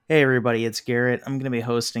Hey everybody, it's Garrett. I'm going to be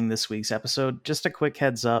hosting this week's episode. Just a quick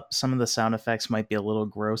heads up, some of the sound effects might be a little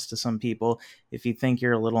gross to some people. If you think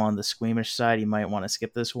you're a little on the squeamish side, you might want to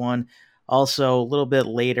skip this one. Also, a little bit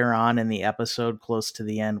later on in the episode, close to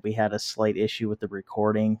the end, we had a slight issue with the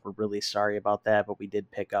recording. We're really sorry about that, but we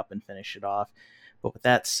did pick up and finish it off. But with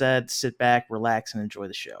that said, sit back, relax, and enjoy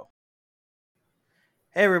the show.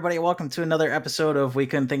 Hey everybody, welcome to another episode of We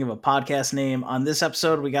Couldn't Think of a Podcast Name. On this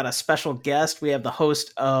episode, we got a special guest. We have the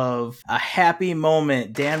host of A Happy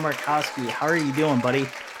Moment, Dan Markowski. How are you doing, buddy?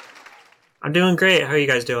 I'm doing great. How are you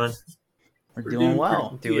guys doing? We're doing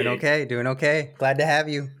well. Doing okay. Glad to have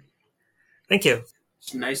you. Thank you.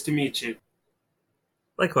 It's nice to meet you.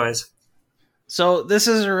 Likewise. So this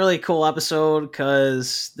is a really cool episode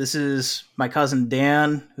because this is my cousin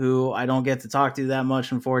Dan, who I don't get to talk to that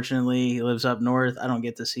much, unfortunately. He lives up north. I don't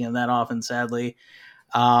get to see him that often, sadly.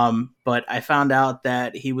 But I found out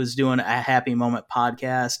that he was doing a Happy Moment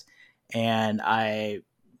podcast, and I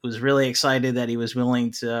was really excited that he was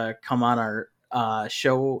willing to come on our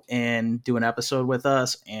show and do an episode with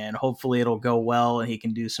us, and hopefully it'll go well and he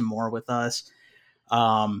can do some more with us.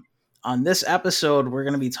 On this episode, we're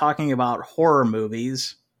going to be talking about horror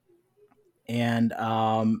movies, and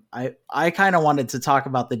I kind of wanted to talk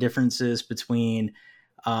about the differences between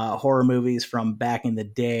horror movies from back in the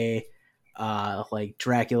day, like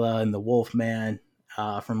Dracula and the Wolfman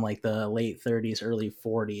from like the late 30s, early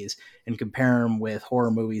 40s, and compare them with horror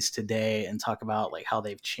movies today and talk about like how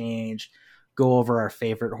they've changed, go over our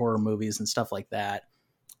favorite horror movies and stuff like that.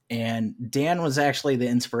 And Dan was actually the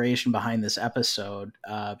inspiration behind this episode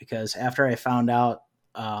because after I found out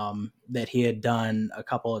that he had done a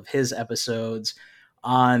couple of his episodes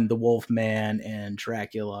on the Wolfman and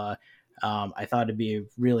Dracula, I thought it'd be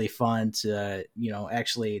really fun to,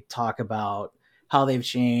 actually talk about how they've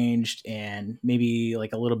changed and maybe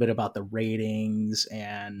like a little bit about the ratings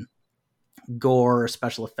and gore,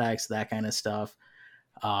 special effects, that kind of stuff.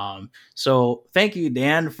 So thank you,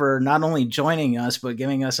 Dan, for not only joining us, but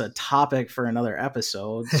giving us a topic for another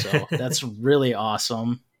episode. So that's really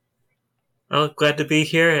awesome. Well, glad to be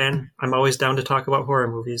here, and I'm always down to talk about horror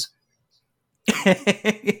movies.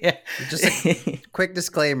 Yeah. Just a quick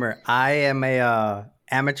disclaimer. I am a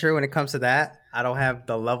amateur when it comes to that. I don't have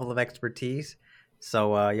the level of expertise.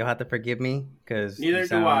 So you'll have to forgive me because Neither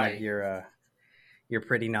do I. like you're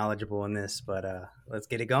pretty knowledgeable in this, but let's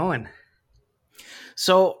get it going.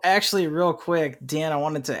 So actually, real quick, Dan, I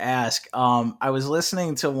wanted to ask, I was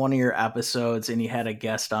listening to one of your episodes and you had a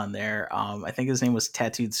guest on there. I think his name was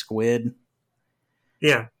Tattooed Squid.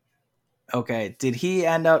 Yeah. Okay. Did he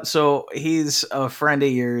end up, so he's a friend of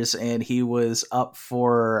yours and he was up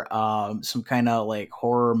for some kind of like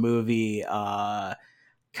horror movie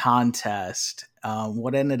contest.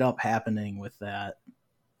 What ended up happening with that?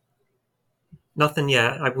 Nothing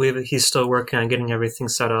yet. I believe he's still working on getting everything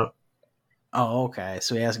set up. Oh, okay.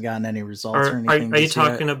 So he hasn't gotten any results or Are anything. you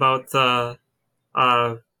talking about the,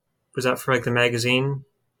 was that for like the magazine?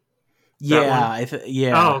 Yeah.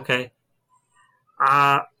 Yeah. Oh, okay.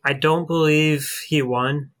 I don't believe he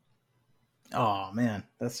won. Oh, man.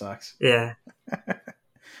 That sucks. Yeah.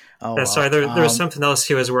 Oh, Yeah, sorry, there was something else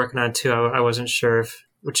he was working on too. I wasn't sure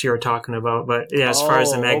what you were talking about, but yeah, as far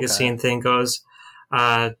as the magazine thing goes,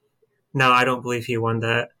 no, I don't believe he won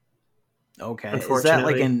that. Okay.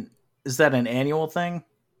 Unfortunately. Is that an annual thing?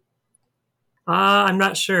 I'm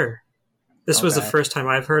not sure. This was the Okay. first time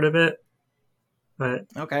I've heard of it, but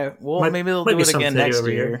Okay. Well, maybe they'll do be it again something to do next over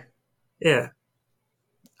year. here. Yeah.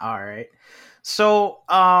 All right. So,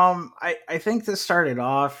 I think this started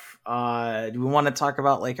off. Do we want to talk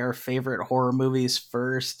about like our favorite horror movies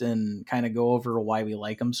first and kind of go over why we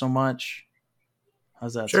like them so much?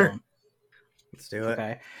 How's that Sure. sound? Let's do it.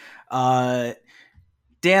 Okay.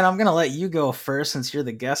 Dan, I'm gonna let you go first since you're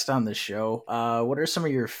the guest on the show. What are some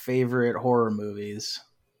of your favorite horror movies?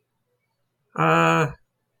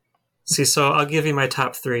 So I'll give you my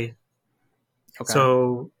top three. Okay.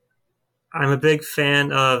 So I'm a big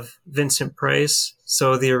fan of Vincent Price.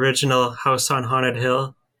 So the original House on Haunted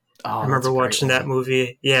Hill. I remember watching that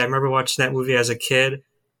movie. Yeah, I remember watching that movie as a kid.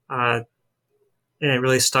 And it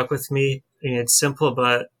really stuck with me. And it's simple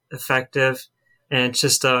but effective. And it's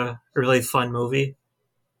just a really fun movie.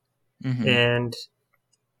 Mm-hmm. And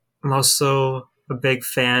I'm also a big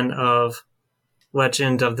fan of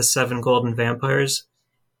Legend of the Seven Golden Vampires.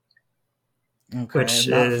 Okay, which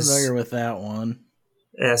not is familiar with that one.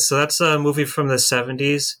 Yeah, so that's a movie from the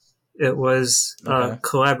 70s. It was a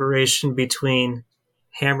collaboration between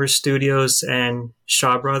Hammer Studios and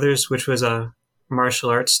Shaw Brothers, which was a martial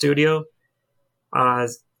arts studio.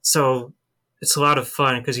 So it's a lot of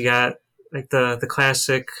fun because you got like the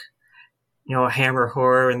classic, Hammer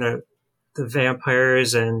horror and the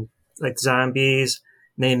vampires and like zombies.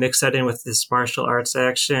 And they mix that in with this martial arts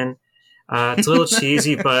action. It's a little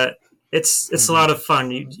cheesy, but it's a lot of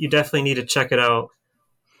fun. You definitely need to check it out.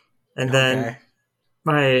 And then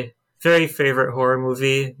my very favorite horror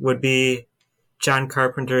movie would be John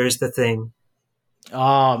Carpenter's The Thing.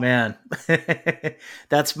 Oh man,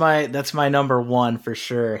 that's my number one for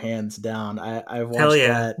sure, hands down. I've watched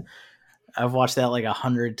that. I've watched that like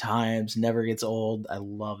 100 times. Never gets old. I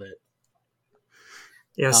love it.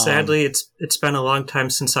 Yeah, sadly, it's been a long time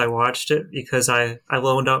since I watched it because I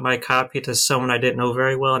loaned out my copy to someone I didn't know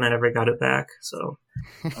very well, and I never got it back. So,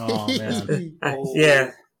 oh man,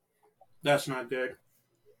 yeah, that's not good.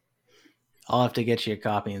 I'll have to get you a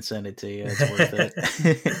copy and send it to you. It's worth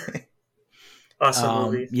it.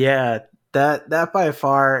 Awesome movie. Yeah, that by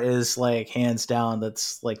far is like hands down.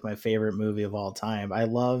 That's like my favorite movie of all time. I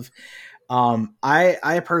love.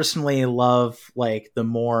 I personally love like the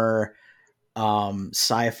more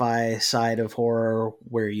sci-fi side of horror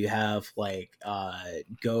where you have like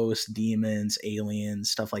ghosts, demons, aliens,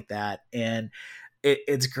 stuff like that, and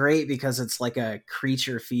it's great because it's like a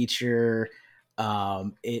creature feature.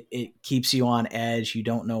 It keeps you on edge. You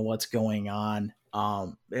don't know what's going on.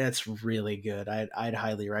 It's really good. I'd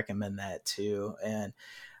highly recommend that too. And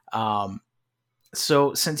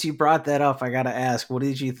so since you brought that up, I gotta ask, what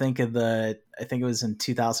did you think of I think it was in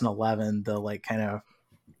 2011, the like kind of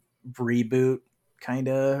reboot kind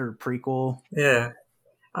of or prequel? Yeah.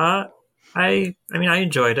 I mean I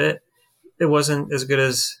enjoyed it. It wasn't as good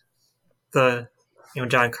as the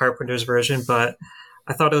John Carpenter's version, but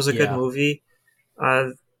I thought it was a good movie.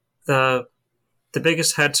 The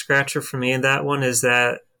biggest head scratcher for me in that one is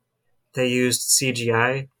that they used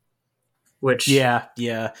CGI, which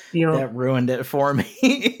that ruined it for me.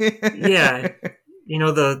 Yeah,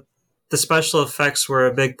 the special effects were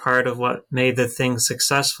a big part of what made the thing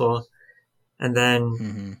successful. And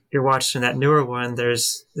then you're watching that newer one,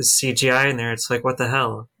 there's this CGI in there. It's like, what the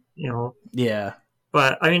hell? Yeah.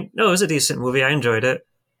 But, I mean, no, it was a decent movie. I enjoyed it.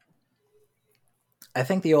 I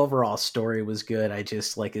think the overall story was good. I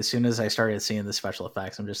just, like, as soon as I started seeing the special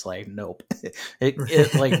effects, I'm just like, nope.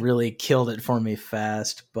 it like, really killed it for me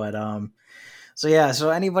fast. But, so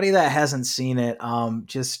anybody that hasn't seen it,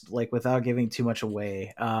 just, like, without giving too much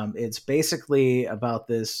away, it's basically about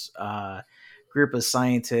this group of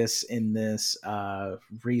scientists in this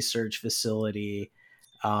research facility.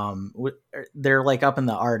 They're like up in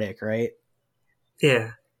the Arctic, right?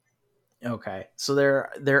 Yeah. Okay, so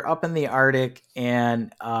they're up in the Arctic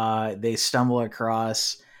and they stumble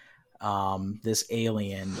across this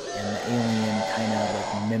alien, and the alien kind of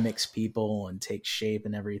like mimics people and takes shape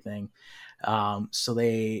and everything. So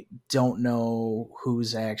they don't know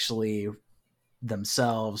who's actually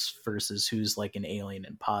themselves versus who's like an alien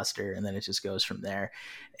imposter, and then it just goes from there.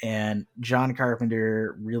 And John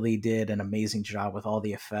Carpenter really did an amazing job with all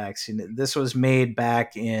the effects, and this was made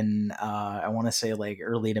back in I want to say like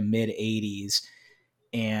early to mid 80s,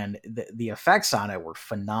 and the effects on it were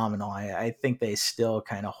phenomenal. I think they still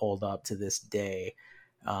kind of hold up to this day,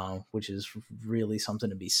 which is really something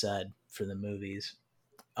to be said for the movies.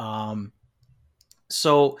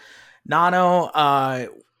 So Nano,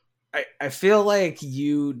 I feel like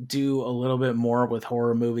you do a little bit more with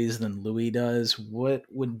horror movies than Louis does. What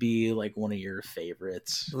would be like one of your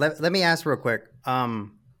favorites? Let me ask real quick. Are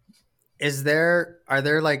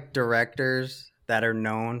there like directors that are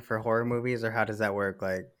known for horror movies, or how does that work?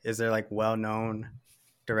 Like, is there like well-known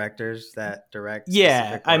directors that direct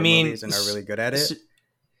movies and are really good at it?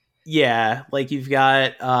 Yeah, like you've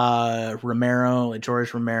got Romero, like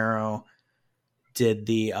George Romero did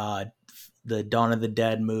the Dawn of the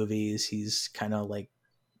Dead movies. He's kind of like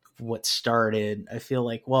what started, I feel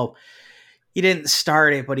like, well, he didn't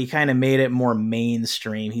start it, but he kind of made it more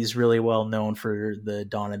mainstream. He's really well known for the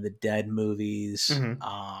Dawn of the Dead movies.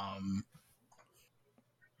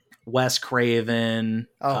 Wes Craven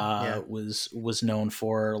was known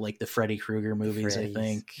for like the Freddy Krueger movies, I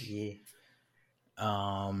think.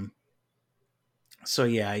 So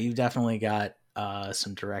yeah, you've definitely got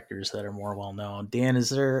some directors that are more well known. Dan, is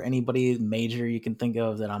there anybody major you can think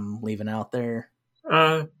of that I'm leaving out there?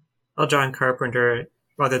 John Carpenter,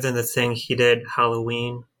 rather than The Thing, he did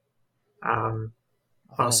Halloween.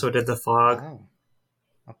 Also did The Fog. Oh.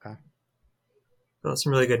 Okay. So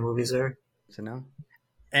some really good movies there. To know.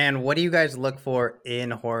 And what do you guys look for in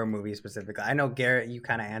horror movies specifically? I know, Garrett, you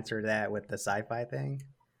kind of answered that with the sci-fi thing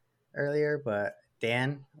earlier, but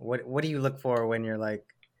Dan, what do you look for when you're like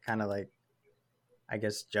kind of like, I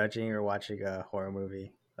guess, judging or watching a horror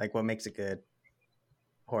movie? Like, what makes a good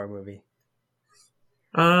horror movie?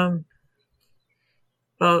 Well,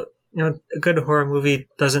 A good horror movie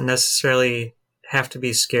doesn't necessarily have to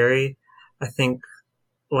be scary. I think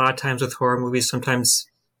a lot of times with horror movies, sometimes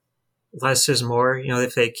less is more.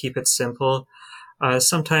 If they keep it simple.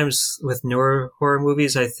 Sometimes with newer horror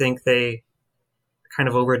movies, I think they kind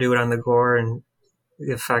of overdo it on the gore and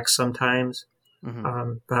the effects sometimes.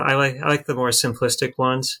 But I like the more simplistic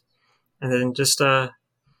ones, and then just a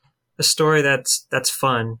story that's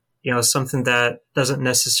fun. Something that doesn't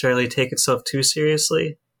necessarily take itself too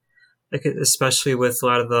seriously. Like especially with a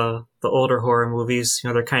lot of the older horror movies,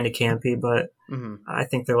 they're kind of campy, but I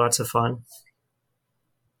think they're lots of fun.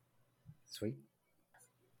 Sweet.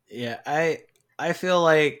 Yeah, I feel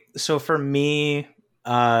like, so for me,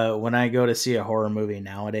 when I go to see a horror movie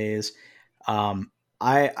nowadays, I'm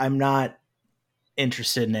not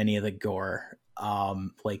interested in any of the gore.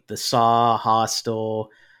 Like the Saw, Hostel,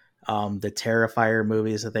 the Terrifier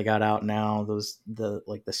movies that they got out now.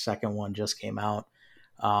 The second one just came out.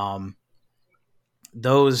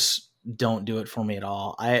 Those don't do it for me at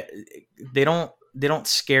all. They don't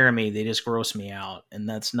scare me. They just gross me out, and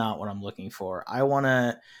that's not what I'm looking for. I want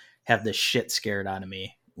to have the shit scared out of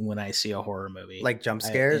me when I see a horror movie. Like jump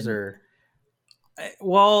scares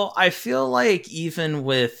Well, I feel like even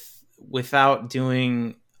without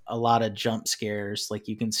doing a lot of jump scares, like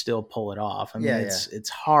you can still pull it off. I mean, it's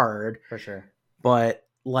hard for sure, but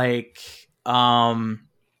like I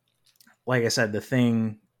said, The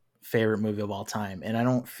Thing, favorite movie of all time, and I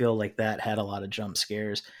don't feel like that had a lot of jump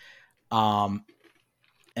scares. And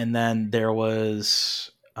then there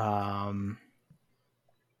was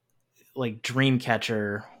like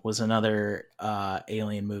Dreamcatcher was another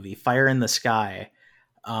alien movie. Fire in the Sky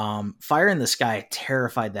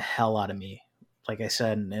terrified the hell out of me. Like I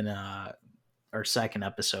said in our second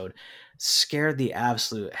episode, scared the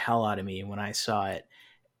absolute hell out of me when I saw it.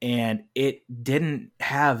 And it didn't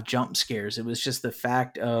have jump scares. It was just the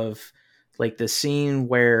fact of like the scene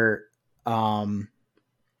where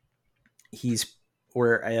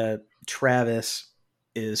Travis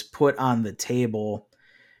is put on the table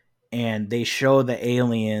and they show the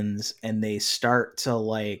aliens and they start to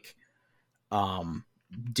like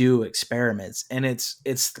do experiments, and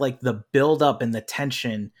it's like the build up and the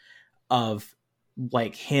tension of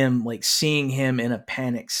like him, like seeing him in a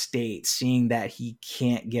panic state, seeing that he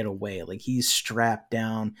can't get away, like he's strapped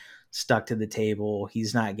down, stuck to the table,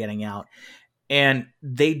 he's not getting out. And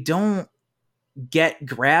they don't get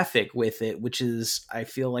graphic with it, which is, I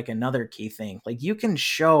feel like, another key thing. Like you can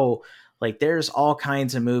show, like there's all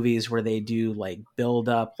kinds of movies where they do like build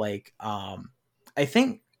up, like I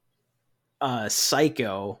think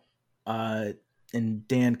Psycho, and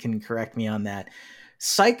Dan can correct me on that.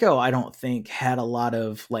 Psycho, I don't think had a lot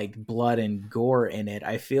of like blood and gore in it.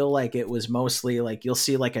 I feel like it was mostly like you'll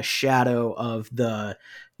see like a shadow of the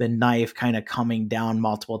knife kind of coming down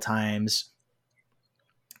multiple times.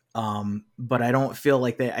 But I don't feel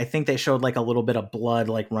like I think they showed like a little bit of blood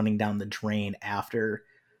like running down the drain after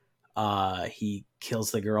he kills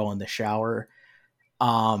the girl in the shower.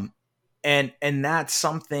 And that's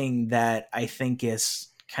something that I think is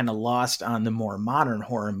kind of lost on the more modern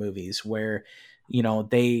horror movies, where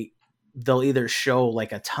they'll either show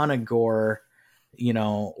like a ton of gore,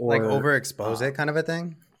 or like overexpose it kind of a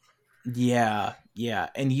thing. Yeah.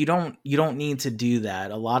 And you don't need to do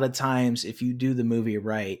that. A lot of times if you do the movie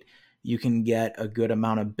right, you can get a good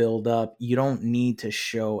amount of build up. You don't need to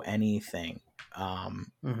show anything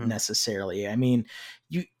necessarily. I mean,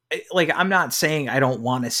 I'm not saying I don't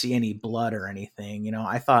want to see any blood or anything.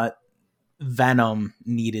 I thought Venom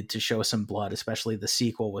needed to show some blood, especially the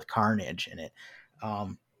sequel with Carnage in it.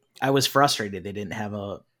 I was frustrated they didn't have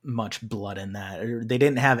much blood in that, or they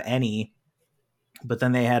didn't have any. But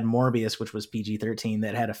then they had Morbius, which was PG-13,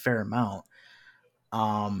 that had a fair amount.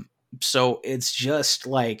 So it's just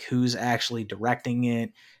like who's actually directing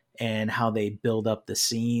it and how they build up the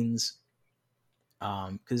scenes.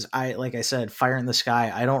 Because like I said, Fire in the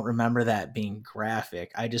Sky, I don't remember that being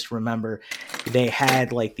graphic. I just remember they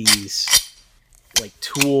had like these like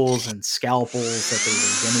tools and scalpels that they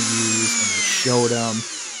were going to use, and they showed them,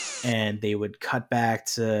 and they would cut back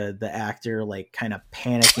to the actor like kind of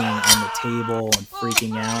panicking on the table and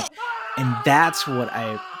freaking out. And that's what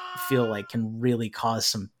I feel like can really cause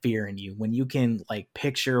some fear in you, when you can like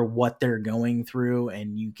picture what they're going through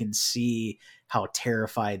and you can see how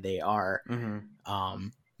terrified they are.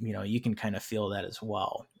 You can kind of feel that as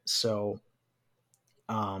well. So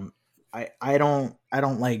I don't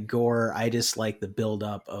like gore. I just like the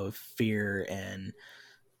buildup of fear and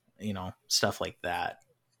stuff like that.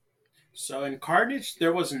 So in Carnage,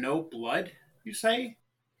 there was no blood, you say?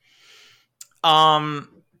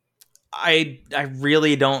 I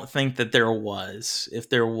really don't think that there was. If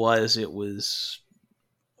there was, it was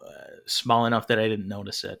small enough that I didn't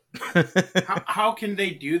notice it. How can they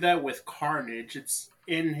do that with Carnage? It's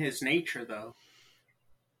in his nature, though.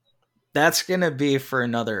 That's going to be for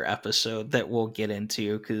another episode that we'll get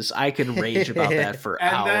into, because I could rage about that for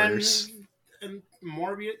hours. Then,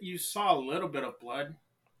 Morbius, you saw a little bit of blood,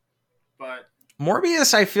 but...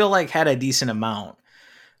 Morbius, I feel like, had a decent amount.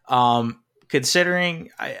 Considering,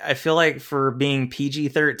 I feel like for being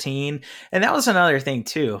PG-13, and that was another thing,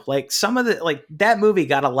 too. Like, some of the... Like, that movie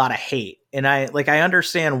got a lot of hate, and I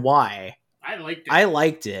understand why. I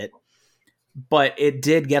liked it, but it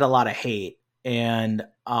did get a lot of hate. And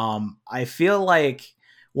I feel like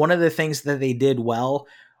one of the things that they did well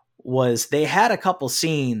was they had a couple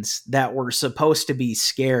scenes that were supposed to be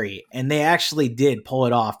scary, and they actually did pull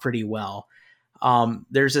it off pretty well.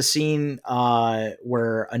 There's a scene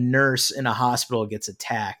where a nurse in a hospital gets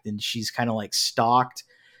attacked, and she's kind of like stalked,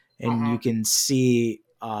 and you can see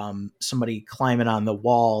somebody climbing on the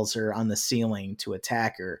walls or on the ceiling to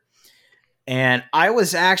attack her. And I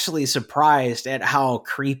was actually surprised at how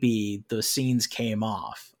creepy those scenes came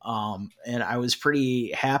off. And I was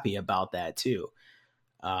pretty happy about that too.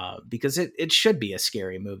 Because it should be a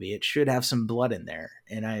scary movie. It should have some blood in there.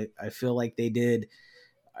 And I feel like they did.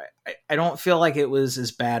 I don't feel like it was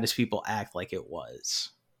as bad as people act like it was,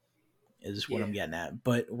 is what I'm getting at.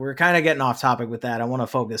 But we're kind of getting off topic with that. I want to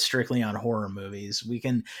focus strictly on horror movies.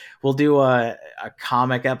 We'll do a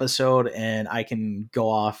comic episode, and I can go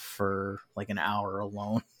off for like an hour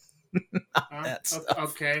alone. That stuff.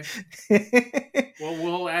 Okay. Well,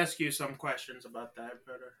 we'll ask you some questions about that,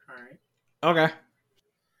 but all right. Okay.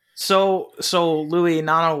 So Louis,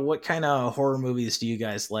 Nana, what kind of horror movies do you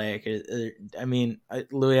guys like? I mean,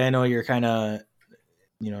 Louis, I know you're kind of,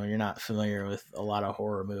 you're not familiar with a lot of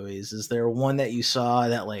horror movies. Is there one that you saw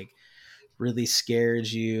that like really scared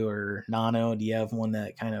you? Or Nano, do you have one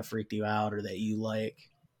that kind of freaked you out or that you like?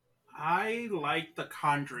 I like the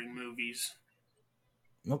Conjuring movies.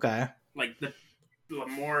 Okay. Like the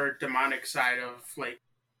more demonic side of like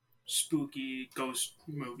spooky ghost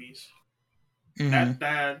movies.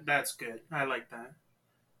 Mm-hmm. That's good. I like that.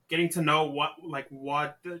 Getting to know what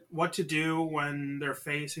to do when they're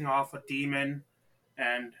facing off a demon,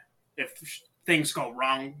 and if things go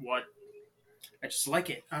wrong, I just like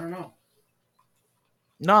it. I don't know.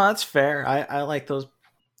 No, that's fair. I like those.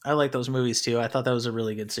 I like those movies too. I thought that was a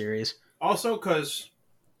really good series. Also, because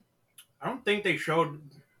I don't think they showed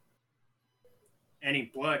any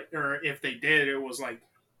blood, or if they did, it was like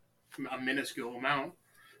a minuscule amount.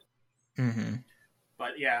 Mm-hmm.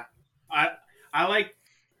 But yeah, I like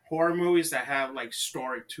horror movies that have like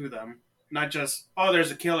story to them, not just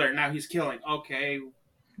there's a killer, now he's killing. Okay, cool.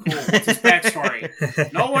 What's his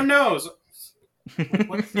backstory? No one knows.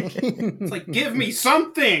 It's like, give me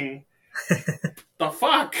something. The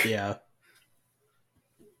fuck? Yeah.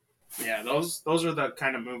 Yeah, those are the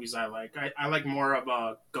kind of movies I like. I like more of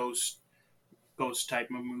a ghost type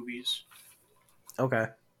of movies. Okay.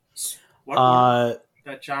 What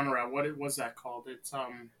that genre? What was that called? It's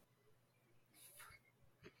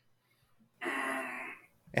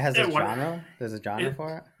It has a genre. There's a genre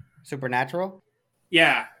for it. Supernatural.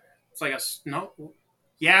 Yeah, it's like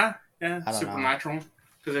Yeah, supernatural,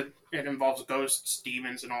 because it involves ghosts,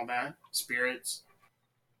 demons, and all that, spirits.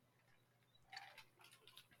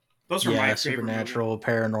 Those are my favorite. Supernatural,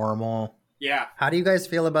 paranormal. Yeah. How do you guys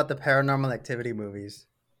feel about the Paranormal Activity movies?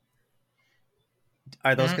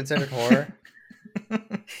 Are those considered horror?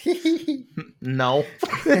 No.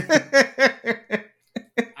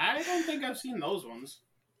 I don't think I've seen those ones.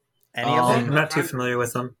 Any of them? I'm not too familiar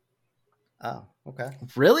with them. Oh, okay.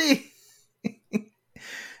 Really?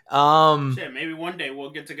 Shit, maybe one day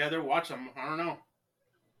we'll get together, watch them. I don't know.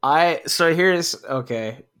 Okay.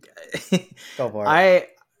 Go for it.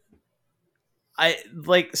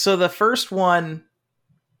 So the first one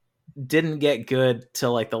didn't get good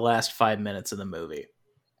till like the last 5 minutes of the movie.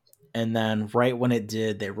 And then right when it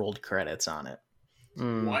did, they rolled credits on it.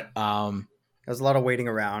 What? There's a lot of waiting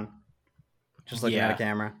around. Just looking at a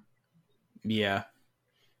camera. Yeah.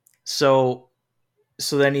 So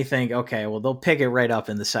then you think, okay, well, they'll pick it right up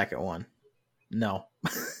in the second one. No.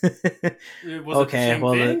 Okay,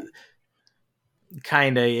 well,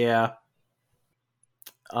 kind of, yeah.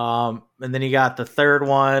 And then you got the third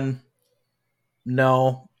one.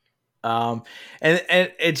 No. And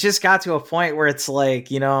it just got to a point where it's like,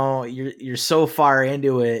 you're so far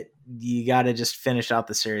into it, you got to just finish out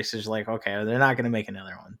the series. It's like, okay, they're not going to make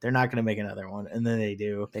another one. They're not going to make another one. And then they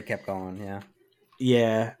do. They kept going, yeah.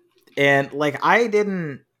 Yeah. And like, I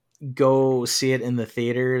didn't go see it in the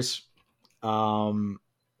theaters. I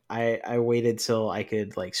I waited till I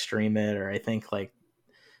could like stream it, or I think like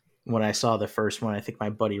when I saw the first one, I think my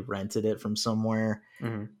buddy rented it from somewhere.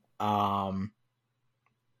 Mm-hmm.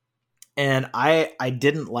 And I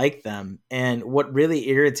didn't like them. And what really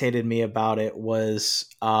irritated me about it was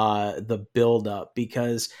the buildup,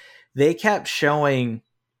 because they kept showing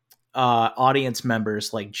audience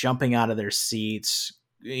members like jumping out of their seats,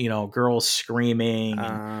 you know, girls screaming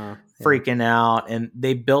and freaking out, and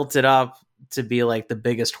they built it up to be like the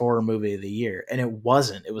biggest horror movie of the year, and it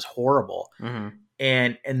wasn't. It was horrible. Mm-hmm.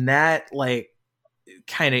 And that like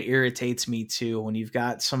kind of irritates me too, when you've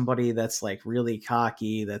got somebody that's like really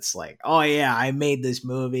cocky, that's like, oh yeah, I made this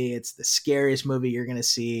movie, it's the scariest movie you're gonna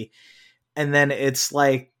see, and then it's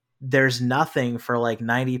like there's nothing for like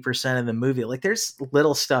 90% of the movie. Like there's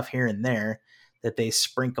little stuff here and there that they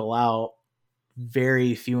sprinkle out,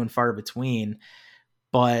 very few and far between,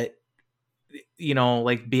 but you know,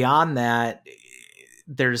 like beyond that,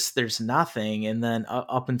 there's nothing. And then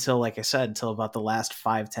up until, like I said, until about the last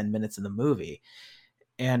 5-10 minutes of the movie,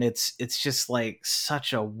 and it's just like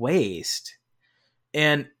such a waste.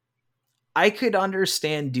 And I could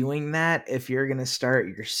understand doing that if you're gonna start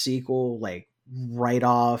your sequel like right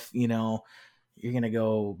off, you know, you're gonna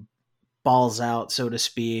go balls out, so to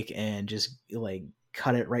speak, and just like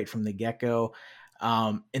cut it right from the get-go.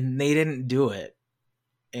 And they didn't do it,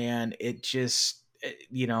 and it just,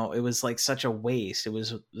 you know, it was like such a waste. It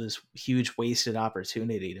was this huge wasted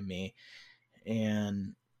opportunity to me,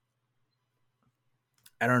 and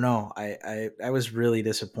I don't know, I was really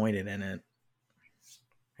disappointed in it.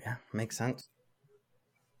 Yeah, makes sense.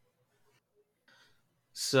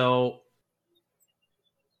 So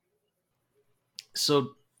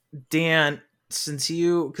Dan, since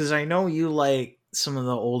because I know you like some of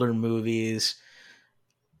the older movies,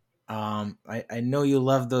 I know you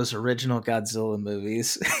love those original Godzilla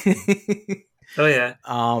movies. Oh yeah.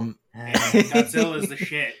 Godzilla is the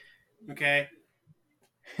shit. Okay.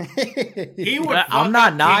 He would. I'm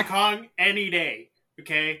not knocking King Kong any day.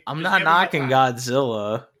 Okay. I'm not knocking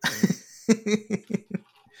Godzilla.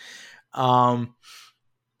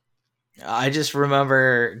 I just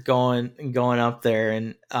remember going up there,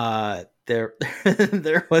 and there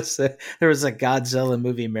was a Godzilla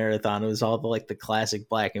movie marathon. It was all the classic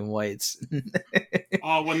black and whites.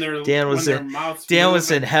 Oh, when they're Dan was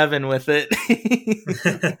in heaven with it.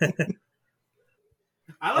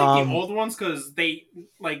 I like the old ones because they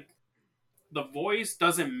like the voice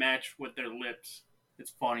doesn't match with their lips.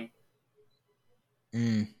 It's funny.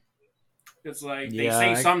 It's like they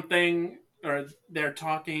say something or they're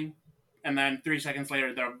talking, and then 3 seconds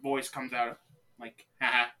later their voice comes out like,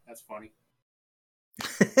 haha, that's funny.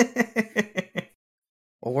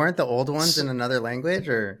 Well, weren't the old ones in another language,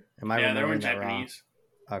 or am I remembering that wrong?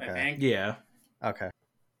 Okay. Yeah. Okay.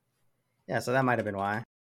 Yeah, so that might have been why.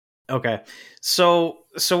 Okay. So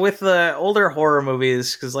with the older horror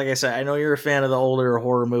movies, because like I said, I know you're a fan of the older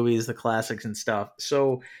horror movies, the classics and stuff.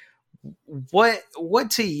 So what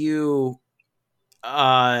to you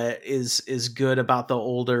is good about the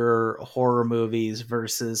older horror movies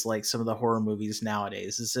versus like some of the horror movies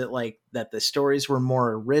nowadays? Is it like that the stories were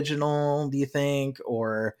more original, do you think,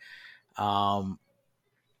 or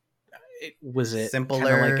was it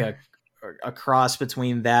simpler, like a cross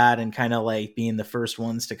between that and kind of like being the first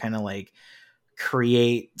ones to kind of like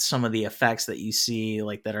create some of the effects that you see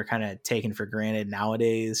like that are kind of taken for granted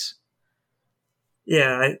nowadays?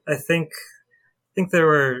 Yeah, I think they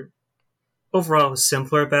were overall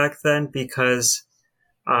simpler back then because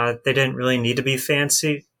they didn't really need to be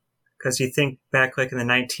fancy. Because you think back like in the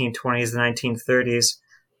 1920s, the 1930s,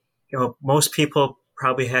 you know, most people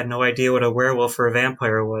probably had no idea what a werewolf or a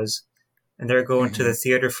vampire was. And they're going to the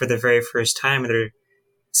theater for the very first time, and they're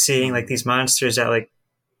seeing like these monsters that like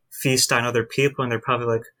feast on other people, and they're probably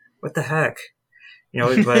like, what the heck? You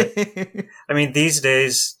know, but I mean, these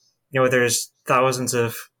days, you know, there's thousands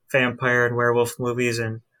of vampire and werewolf movies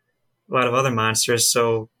and a lot of other monsters.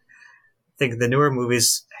 So I think the newer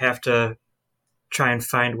movies have to try and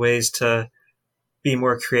find ways to be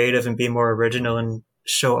more creative and be more original and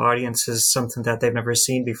show audiences something that they've never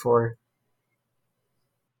seen before.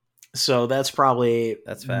 So that's probably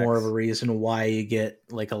more of a reason why you get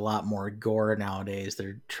like a lot more gore nowadays.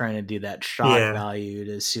 They're trying to do that shock value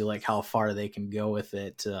to see like how far they can go with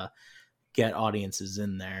it to get audiences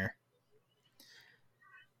in there.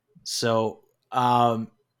 So,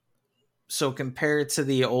 so compared to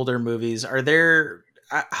the older movies,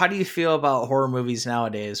 how do you feel about horror movies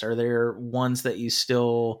nowadays? Are there ones that you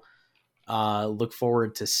still look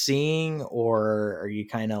forward to seeing, or are you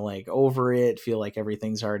kind of like over it, feel like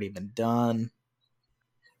everything's already been done?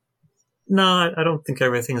 No, I don't think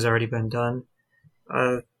everything's already been done.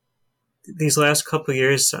 these last couple of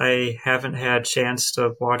years, I haven't had a chance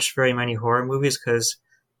to watch very many horror movies because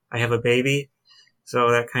I have a baby.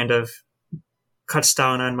 So that kind of cuts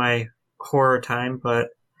down on my horror time, but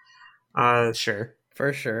sure,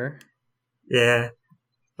 for sure. Yeah.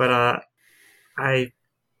 But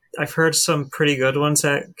I've heard some pretty good ones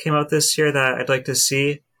that came out this year that I'd like to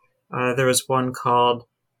see. There was one called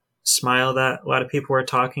Smile that a lot of people were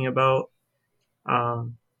talking about.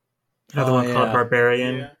 Another one called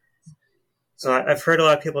Barbarian. Yeah. So I've heard a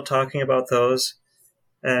lot of people talking about those.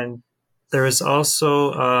 And there was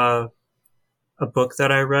also a book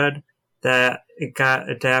that I read that it got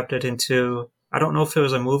adapted into, I don't know if it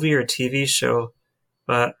was a movie or a TV show,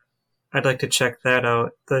 but I'd like to check that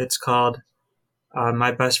out. It's called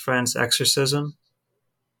My Best Friend's Exorcism.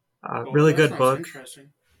 Really good book.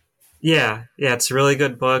 Interesting. Yeah, it's a really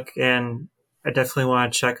good book, and I definitely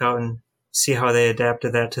want to check out and see how they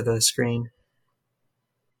adapted that to the screen.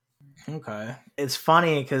 Okay. It's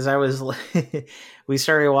funny because we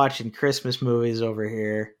started watching Christmas movies over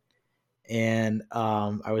here, and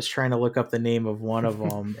I was trying to look up the name of one of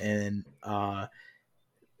them, and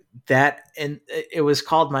it was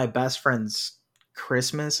called My Best Friend's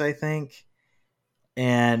Christmas, I think,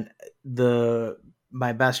 and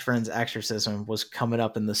My Best Friend's Exorcism was coming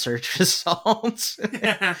up in the search results.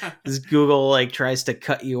 This Google like tries to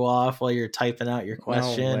cut you off while you're typing out your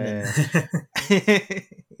question. No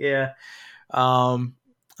yeah.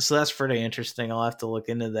 So that's pretty interesting. I'll have to look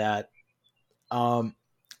into that. I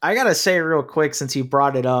gotta say real quick, since you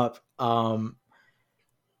brought it up,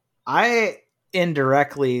 I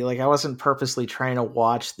indirectly, like I wasn't purposely trying to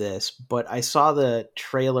watch this, but I saw the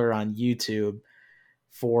trailer on YouTube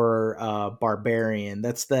for Barbarian.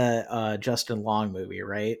 That's the Justin Long movie,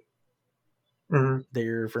 right? Mm-hmm. That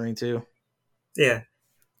you're referring to? Yeah.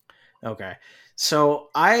 Okay. So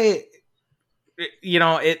it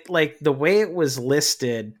like the way it was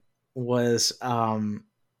listed was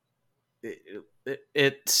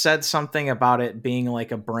it said something about it being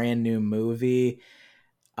like a brand new movie,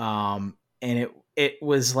 and it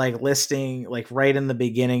was like listing, like right in the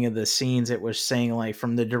beginning of the scenes, it was saying like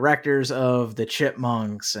from the directors of The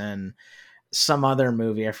Chipmunks and some other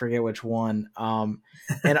movie, I forget which one. And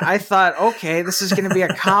I thought, okay, this is going to be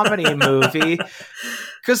a comedy movie,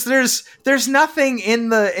 because there's nothing in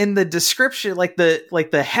the description, like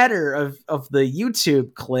the header of the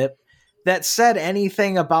YouTube clip, that said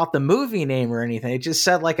anything about the movie name or anything. It just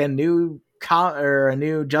said like a new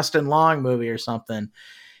Justin Long movie or something.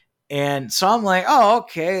 And so I'm like, oh,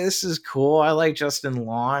 okay, this is cool. I like Justin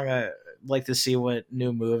Long. I like to see what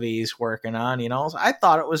new movie he's working on, So I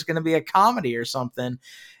thought it was going to be a comedy or something.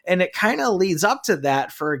 And it kind of leads up to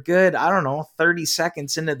that for a good, 30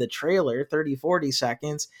 seconds into the trailer, 30, 40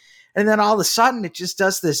 seconds. And then all of a sudden it just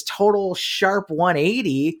does this total sharp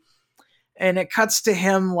 180. And it cuts to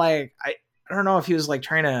him like, I don't know if he was like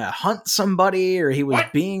trying to hunt somebody or he was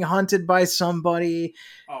being hunted by somebody.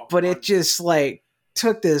 But it just like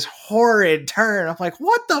took this horrid turn. I'm like,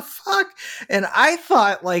 what the fuck? And I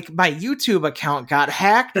thought like my YouTube account got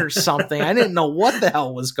hacked or something. I didn't know what the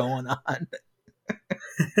hell was going on.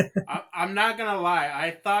 I'm not gonna lie,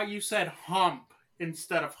 I thought you said hump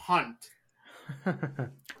instead of hunt.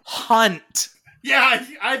 Hunt. Yeah,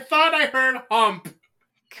 I thought I heard hump.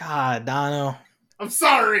 God, Dono. I'm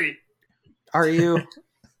sorry. Are you?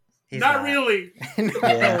 Not really.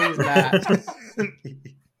 Yeah, he's not.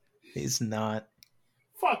 He's not.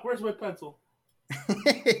 Fuck, where's my pencil?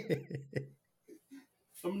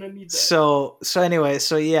 I'm gonna need that. So anyway,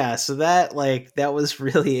 so that was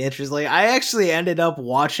really interesting. Like, I actually ended up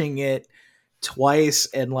watching it twice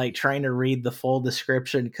and like trying to read the full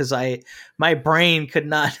description because my brain could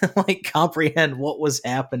not like comprehend what was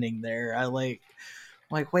happening there. I like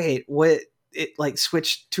wait, what? It like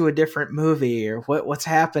switched to a different movie or what's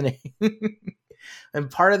happening? And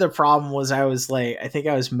part of the problem was I think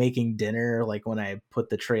I was making dinner like when I put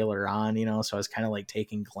the trailer on, so I was kind of like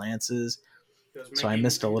taking glances. So I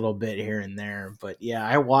missed a little bit here and there, but yeah,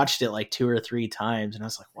 I watched it like 2 or 3 times and I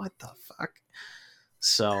was like, what the fuck?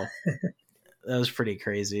 So that was pretty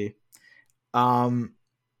crazy.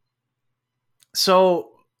 So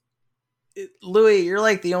Louis, you're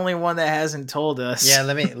like the only one that hasn't told us. Yeah,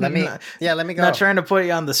 let me go. Not trying to put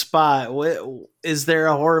you on the spot. Is there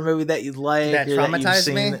a horror movie that you like that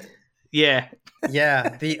traumatized me? Yeah.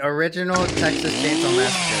 Yeah, the original Texas Chainsaw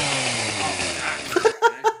Massacre.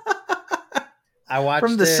 I watched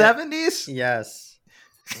from the 70s? Yes.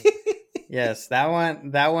 Yes, that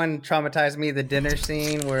one traumatized me. The dinner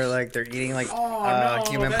scene where like they're eating like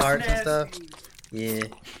human parts and stuff. Yeah,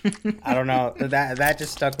 I don't know. That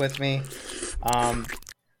just stuck with me.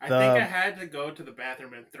 I think I had to go to the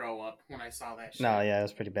bathroom and throw up when I saw that shit. No, yeah, it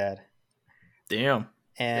was pretty bad. Damn.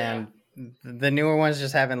 And the newer ones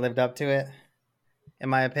just haven't lived up to it, in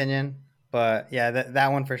my opinion. But yeah,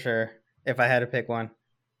 that one for sure, if I had to pick one.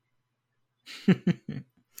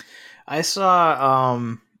 I saw,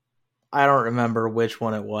 I don't remember which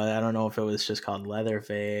one it was. I don't know if it was just called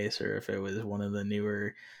Leatherface or if it was one of the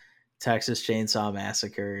newer Texas Chainsaw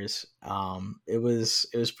Massacres. It was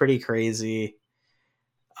pretty crazy.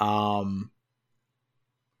 And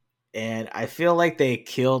I feel like they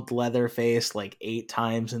killed Leatherface like 8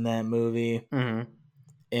 times in that movie. Mm-hmm.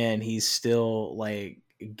 And he's still like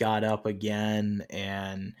got up again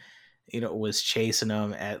and, you know, was chasing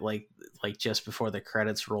him at like just before the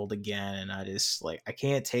credits rolled again. And I just like, I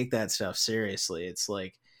can't take that stuff seriously. It's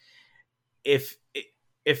like, if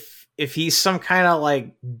he's some kind of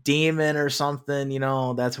like demon or something, you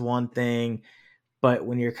know, that's one thing. But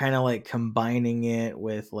when you're kind of like combining it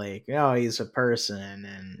with like, oh, he's a person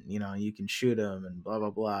and, you know, you can shoot him and blah,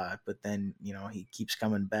 blah, blah. But then, you know, he keeps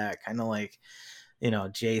coming back, kind of like, you know,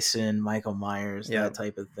 Jason, Michael Myers, that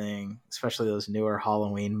type of thing, especially those newer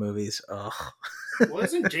Halloween movies. Ugh. Well,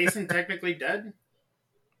 isn't Jason technically dead?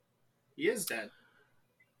 He is dead.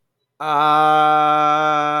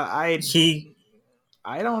 I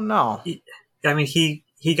don't know. He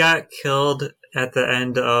got killed at the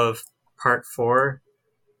end of part 4,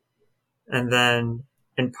 and then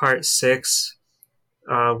in part 6,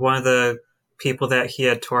 one of the people that he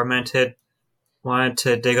had tormented wanted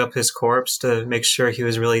to dig up his corpse to make sure he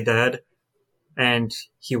was really dead, and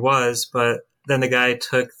he was, but then the guy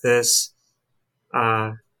took this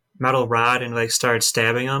metal rod and like started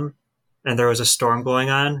stabbing him, and there was a storm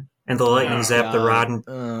going on, and the lightning zapped the rod and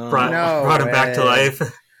brought him back to life.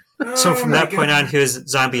 So from that point on, he was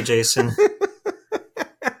zombie Jason.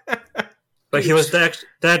 But he was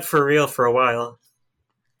dead for real for a while.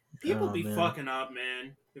 People be fucking up,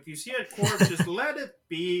 man. If you see a corpse, just let it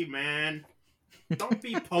be, man. Don't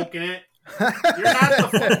be poking it. You're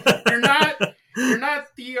not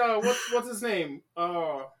the what's his name?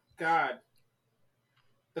 Oh God,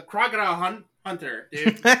 the crocodile hunter,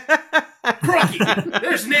 dude. Crocky,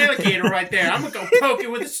 there's an alligator right there. I'm gonna go poke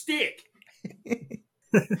it with a stick.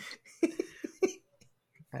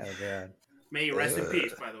 Oh God. May you rest in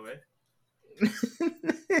peace, by the way.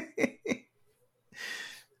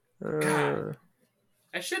 God,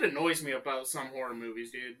 that shit annoys me about some horror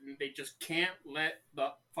movies, dude. They just can't let the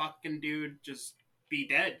fucking dude just be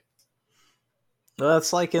dead. Well,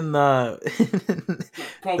 that's like in the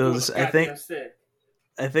those. I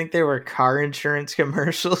think they were car insurance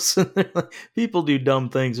commercials. People do dumb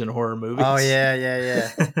things in horror movies. Oh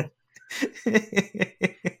yeah.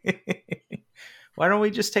 Why don't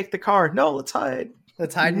we just take the car? No, let's hide.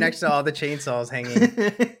 Let's hide next to all the chainsaws hanging.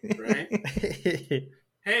 Right?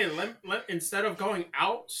 Hey, instead of going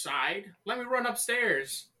outside, let me run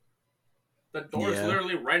upstairs. The door's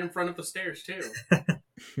literally right in front of the stairs, too.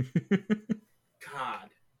 God.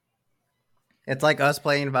 It's like us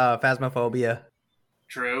playing Phasmophobia.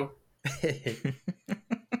 True.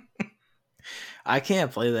 I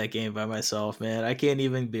can't play that game by myself, man. I can't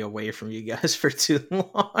even be away from you guys for too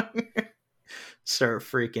long. Start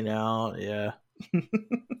freaking out, yeah.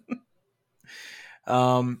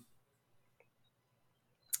 All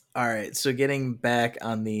right, so getting back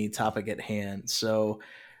on the topic at hand. So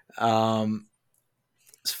as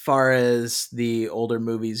far as the older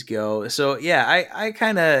movies go, so yeah, I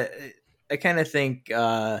kind of think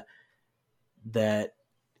that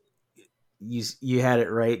you had it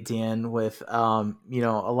right, Dan, with you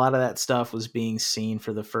know, a lot of that stuff was being seen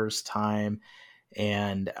for the first time,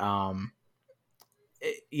 and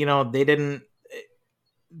you know, they didn't,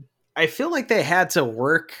 I feel like they had to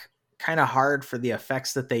work kind of hard for the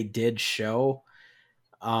effects that they did show,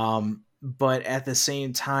 but at the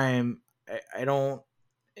same time, I don't,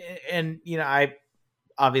 and you know, I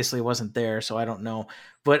obviously wasn't there, so I don't know,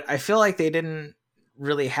 but I feel like they didn't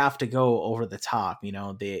really have to go over the top. You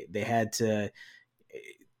know, they had a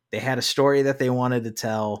story that they wanted to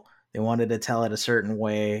tell. They wanted to tell it a certain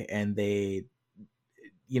way, and they,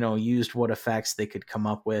 you know, used what effects they could come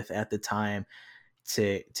up with at the time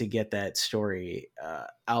to get that story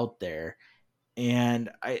out there. And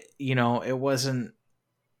I, you know, it wasn't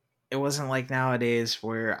like nowadays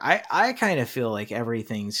where I kind of feel like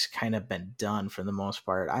everything's kind of been done for the most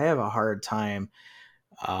part. I have a hard time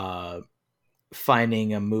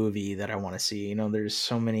finding a movie that I want to see. You know, there's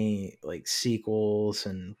so many like sequels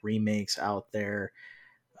and remakes out there.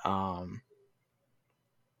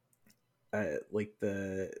 Like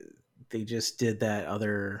they just did that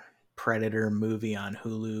other Predator movie on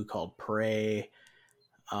Hulu called Prey.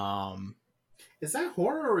 Is that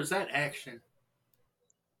horror or is that action?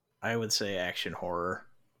 I would say action horror.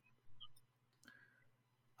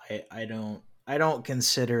 I don't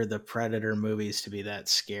consider the Predator movies to be that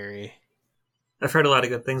scary. I've heard a lot of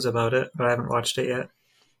good things about it, but I haven't watched it yet.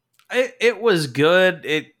 It was good.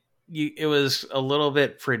 It was a little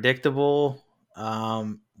bit predictable,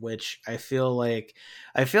 which I feel like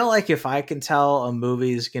if I can tell a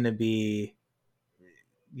movie is going to be,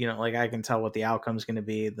 like I can tell what the outcome is going to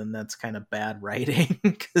be, then that's kind of bad writing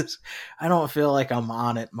because I don't feel like I'm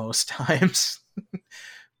on it most times.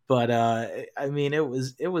 But I mean, it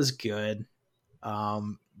was good.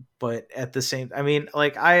 But at the same, I mean,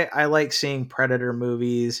 like I like seeing Predator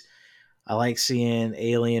movies. I like seeing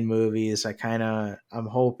Alien movies. I'm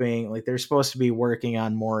hoping, like, they're supposed to be working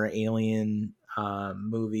on more Alien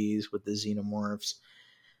movies with the xenomorphs.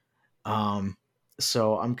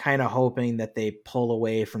 So I'm kind of hoping that they pull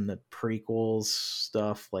away from the prequels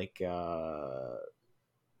stuff, like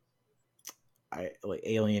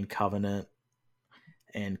Alien Covenant,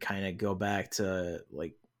 and kind of go back to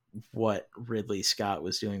like what Ridley Scott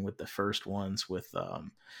was doing with the first ones with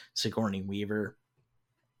Sigourney Weaver.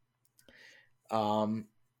 But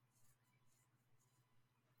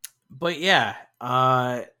yeah,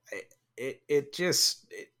 it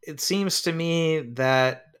seems to me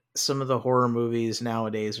that some of the horror movies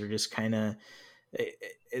nowadays are just kind of,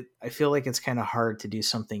 I feel like it's kind of hard to do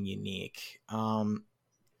something unique.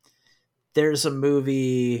 There's a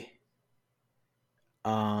movie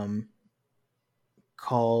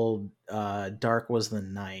called Dark Was the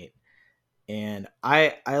Night, and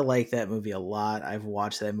I like that movie a lot. I've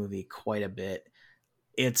watched that movie quite a bit.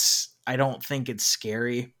 I don't think it's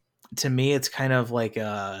scary. To me, it's kind of like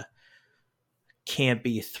a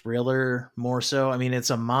campy thriller more so. I mean, it's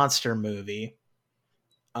a monster movie,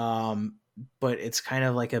 but it's kind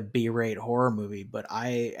of like a B-rate horror movie. But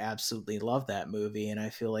I absolutely love that movie, and I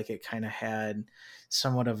feel like it kind of had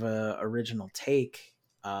somewhat of a original take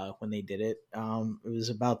when they did it. It was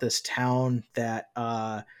about this town that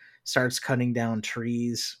starts cutting down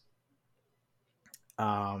trees.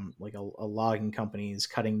 Like a logging company is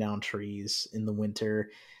cutting down trees in the winter,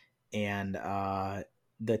 and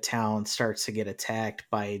the town starts to get attacked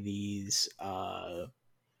by these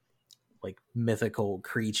like mythical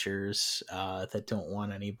creatures that don't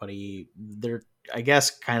want anybody. They're, I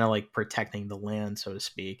guess, kind of like protecting the land, so to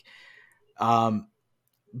speak.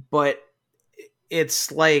 But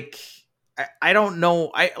it's like, I don't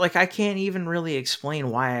know. I can't even really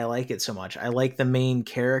explain why I like it so much. I like the main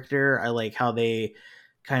character. I like how they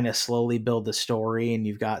kind of slowly build the story, and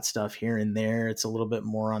you've got stuff here and there. It's a little bit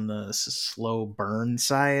more on the slow burn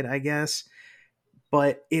side, I guess,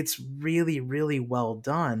 but it's really, really well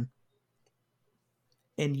done.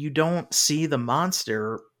 And you don't see the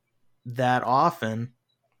monster that often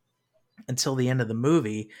until the end of the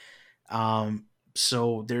movie.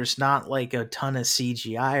 So there's not like a ton of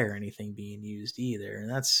CGI or anything being used either.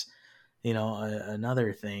 And that's,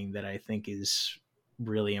 another thing that I think is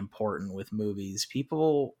really important with movies.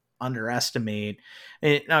 People underestimate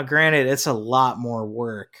it. Now, granted, it's a lot more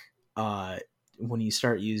work when you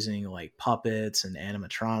start using like puppets and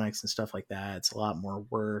animatronics and stuff like that. It's a lot more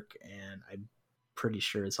work, and I'm pretty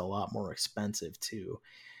sure it's a lot more expensive too.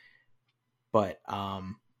 But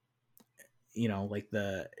like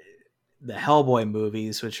the Hellboy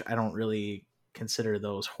movies, which I don't really consider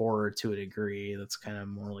those horror to a degree. That's kind of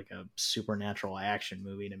more like a supernatural action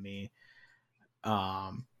movie to me.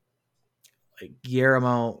 Like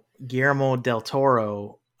Guillermo del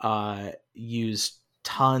Toro used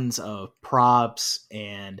tons of props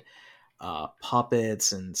and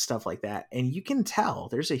puppets and stuff like that, and you can tell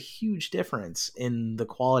there's a huge difference in the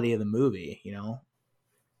quality of the movie.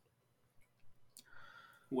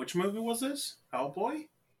 Which movie was this? Hellboy?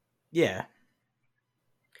 Yeah,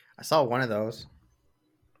 I saw one of those.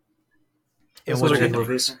 Those are good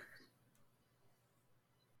movies.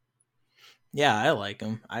 Yeah, I like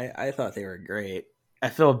them. I thought they were great. I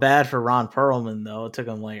feel bad for Ron Perlman, though. It took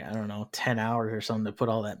him, like, I don't know, 10 hours or something to put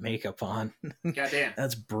all that makeup on. Goddamn.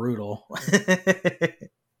 That's brutal.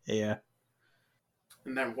 Yeah.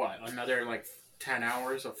 And then what? Another, 10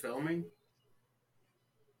 hours of filming?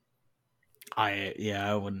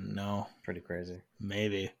 I wouldn't know. Pretty crazy.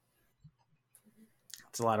 Maybe.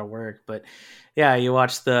 It's a lot of work. But, yeah, you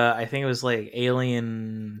watch I think it was,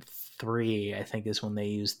 Alien 3, I think, is when they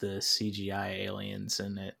used the CGI aliens,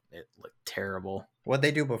 and it looked terrible. What'd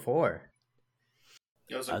they do before?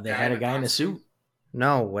 They had a guy in a suit.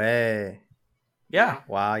 No way. Yeah.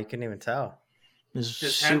 Wow, you couldn't even tell.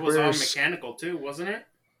 His head was all mechanical too, wasn't it?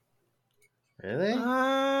 Really?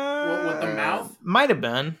 With the mouth? Might have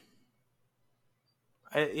been.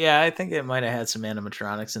 I think it might have had some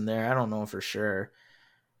animatronics in there. I don't know for sure.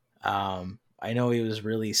 I know he was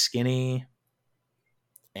really skinny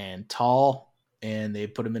and tall, and they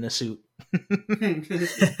put him in a suit. And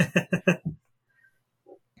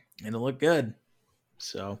it looked good.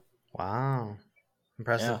 So, wow,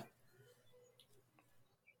 impressive. Yeah.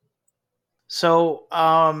 So,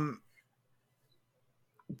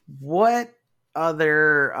 what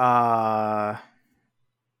other I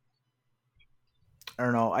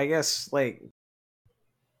don't know, I guess, like,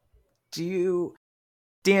 Dan,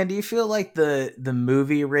 do you feel like the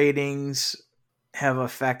movie ratings have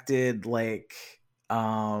affected, like,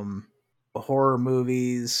 horror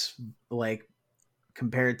movies, like,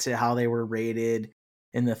 compared to how they were rated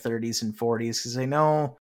in the 30s and 40s? Because I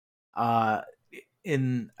know I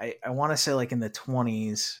want to say, like, in the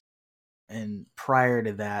 20s and prior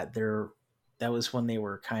to that, that was when they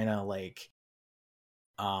were kind of like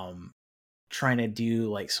trying to do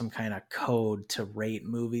like some kind of code to rate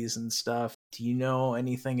movies and stuff. Do you know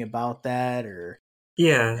anything about that, or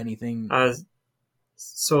anything?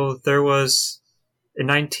 So there was in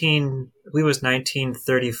I believe it was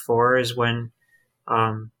 1934 is when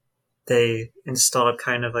they installed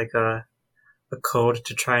kind of like a code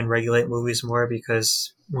to try and regulate movies more,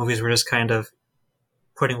 because movies were just kind of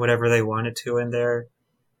putting whatever they wanted to in there.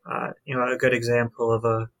 A good example of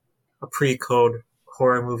a pre-code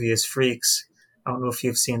horror movie is Freaks. I don't know if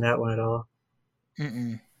you've seen that one at all.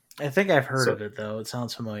 Mm-mm. I think I've heard of it, though. It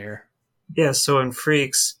sounds familiar. Yeah, so in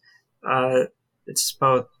Freaks, it's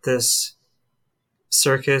about this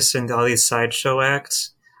circus and all these sideshow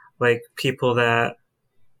acts, like people that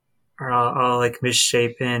are all like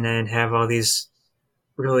misshapen and have all these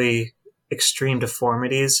really extreme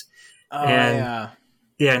deformities. And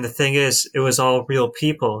the thing is, it was all real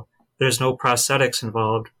people. There's no prosthetics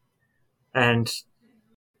involved. And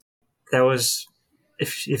that was,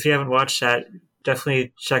 if you haven't watched that,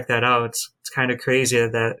 definitely check that out. It's kind of crazy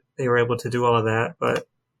that they were able to do all of that, but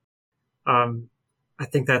I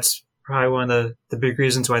think that's probably one of the big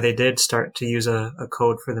reasons why they did start to use a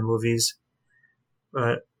code for the movies.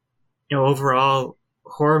 But overall,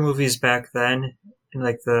 horror movies back then, in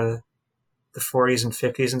like the 40s and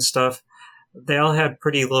 50s and stuff, they all had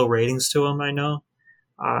pretty low ratings to them. I know.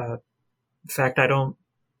 In fact, I don't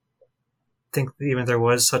think even there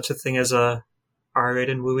was such a thing as a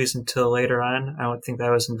R-rated movies until later on. I don't think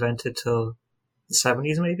that was invented till the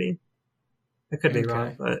 70s, maybe. I could be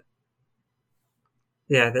wrong, but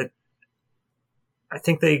yeah, I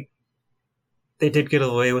think they did get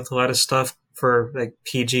away with a lot of stuff for like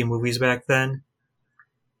PG movies back then,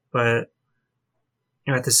 but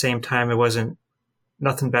at the same time, it wasn't,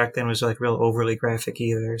 nothing back then was like real overly graphic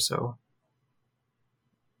either. So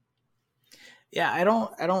yeah, I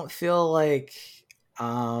don't feel like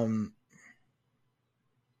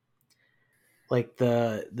like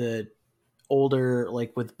the older,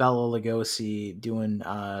 like with Bela Lugosi doing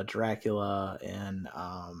Dracula, and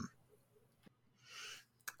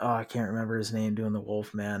I can't remember his name, doing the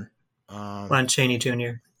Wolfman. Lon Chaney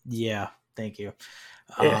Jr. Yeah, thank you.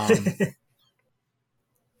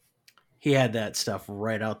 He had that stuff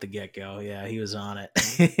right out the get-go. Yeah, he was on it.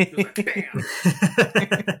 Bam.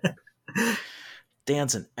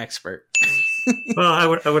 Dan's an expert. Well,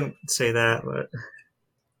 I wouldn't say that, but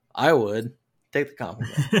I would. Take the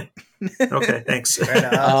compliment. Okay, thanks. Right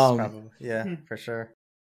to us, probably. Yeah, for sure.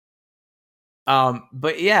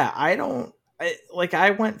 But yeah, I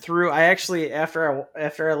went through. I actually, after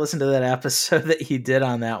I listened to that episode that he did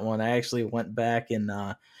on that one, I actually went back and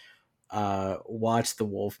watched The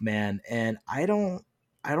Wolfman, and I don't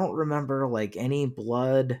remember like any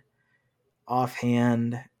blood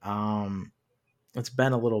offhand. It's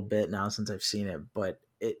been a little bit now since I've seen it, but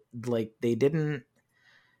it, like, they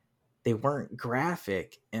weren't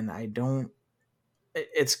graphic, and I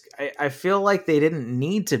feel like they didn't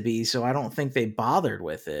need to be, so I don't think they bothered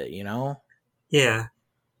with it, Yeah.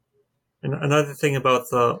 And another thing about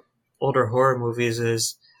the older horror movies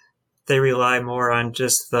is they rely more on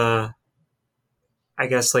just the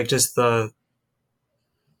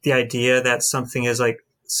idea that something is like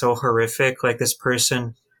so horrific, like this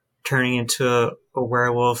person turning into a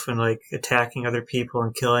werewolf and like attacking other people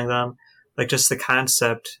and killing them. Like, just the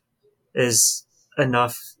concept is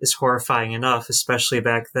horrifying enough, especially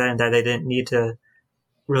back then, that they didn't need to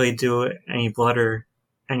really do any blood or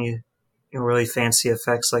any really fancy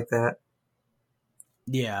effects like that.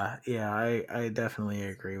 Yeah, I definitely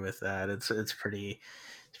agree with that. It's pretty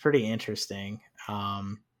interesting.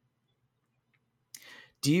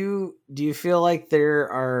 Do you feel like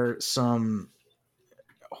there are some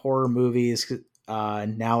horror movies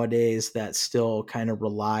nowadays that still kind of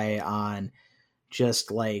rely on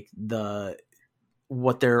just like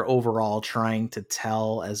what they're overall trying to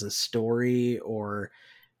tell as a story, or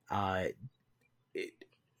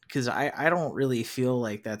because I don't really feel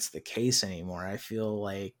like that's the case anymore. I feel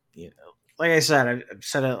like, like I said, I've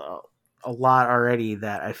said it a lot already,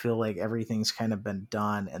 that I feel like everything's kind of been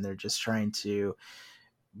done and they're just trying to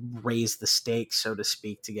raise the stakes, so to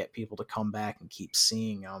speak, to get people to come back and keep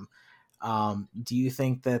seeing them. Do you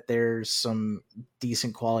think that there's some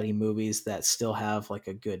decent quality movies that still have like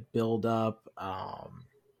a good build up?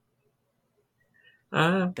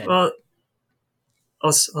 Well,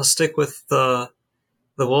 I'll stick with the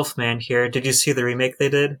Wolfman here. Did you see the remake they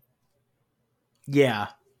did? Yeah,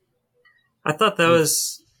 I thought that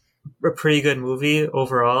was a pretty good movie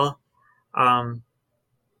overall.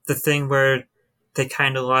 The thing where they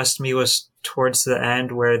kind of lost me was towards the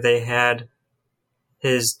end, where they had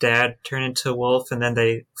his dad turn into a wolf and then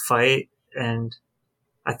they fight, and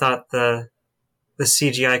I thought the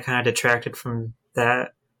CGI kind of detracted from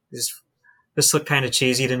that. This looked kind of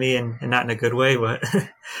cheesy to me, and not in a good way, but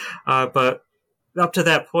but up to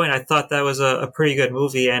that point, I thought that was a pretty good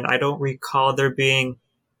movie, and I don't recall it being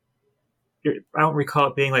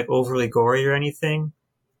like overly gory or anything.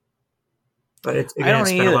 But it's been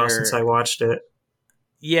a while since I watched it.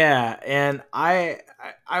 Yeah, and I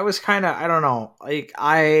was kind of, I don't know, like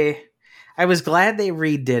I was glad they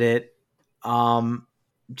redid it,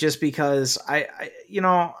 just because I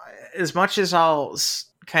as much as I'll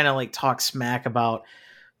kind of like talk smack about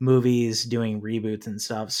movies doing reboots and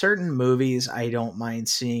stuff, certain movies I don't mind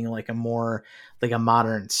seeing like a more like a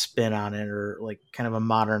modern spin on it, or like kind of a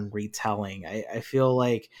modern retelling. I feel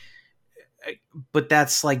like, but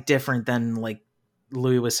that's like different than like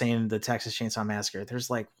Louis was saying, the Texas Chainsaw Massacre. There's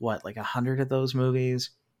like 100 of those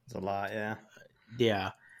movies. It's a lot, yeah.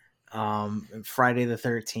 Yeah. Friday the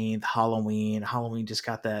 13th, Halloween just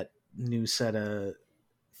got that new set of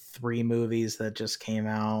 3 movies that just came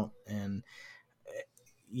out, and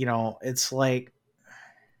it's like,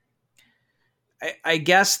 I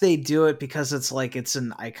guess they do it because it's like it's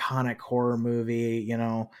an iconic horror movie,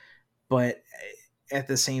 but at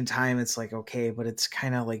the same time it's like, okay, but it's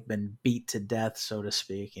kind of like been beat to death, so to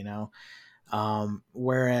speak,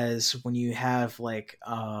 whereas when you have like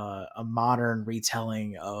a modern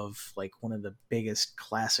retelling of like one of the biggest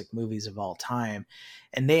classic movies of all time,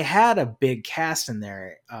 and they had a big cast in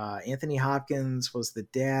there. Anthony Hopkins was the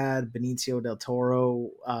dad. Benicio del Toro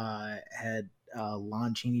had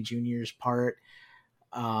Lon Chaney Jr.'s part,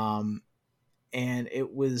 and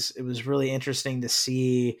it was really interesting to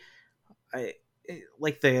see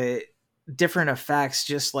like the different effects,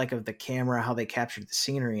 just like of the camera, how they captured the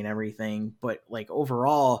scenery and everything. But like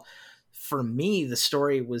overall, for me, the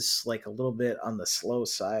story was like a little bit on the slow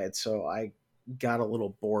side, so I got a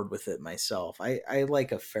little bored with it myself. I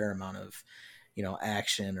like a fair amount of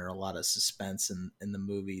action or a lot of suspense in the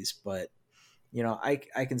movies, but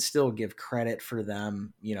I can still give credit for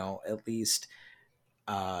them, at least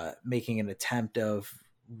making an attempt of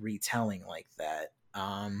retelling like that.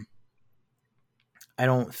 I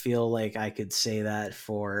don't feel like I could say that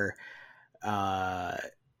for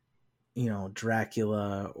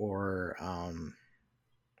Dracula or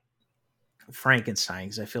Frankenstein,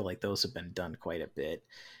 because I feel like those have been done quite a bit.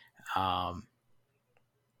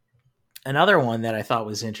 Another one that I thought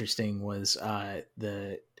was interesting was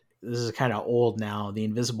this is kind of old now, The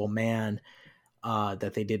Invisible Man,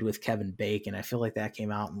 that they did with Kevin Bacon. I feel like that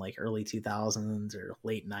came out in like early 2000s or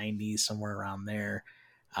late 90s, somewhere around there.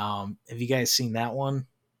 Have you guys seen that one?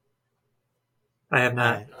 I have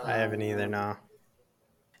not. I haven't either, no.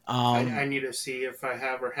 I need to see if I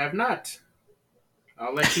have or have not.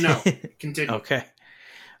 I'll let you know. Continue. Okay.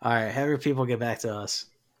 All right. Have your people get back to us.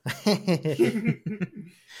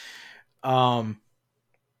 But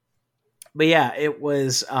yeah, it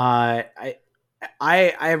was. I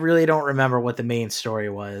really don't remember what the main story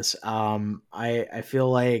was. I feel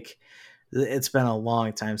like it's been a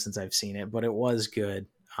long time since I've seen it, but it was good.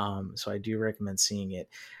 So I do recommend seeing it.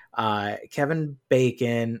 Kevin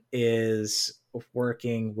Bacon is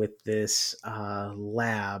working with this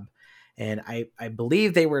lab, and I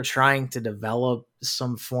believe they were trying to develop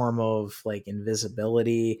some form of like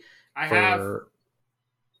invisibility.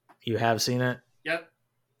 You have seen it? Yep.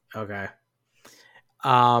 Okay.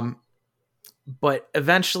 But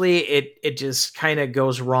eventually it just kind of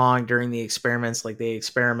goes wrong during the experiments. Like they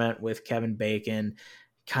experiment with Kevin Bacon,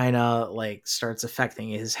 kind of like starts affecting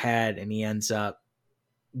his head, and he ends up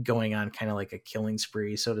going on kind of like a killing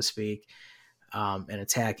spree, so to speak, and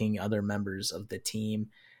attacking other members of the team.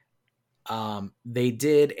 They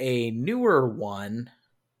did a newer one.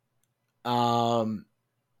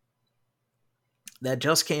 that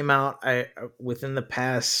just came out within the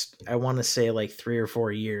past, I want to say like 3 or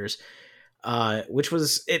 4 years, which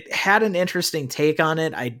was, it had an interesting take on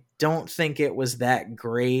it. I don't think it was that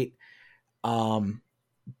great.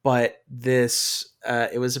 But this,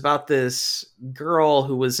 it was about this girl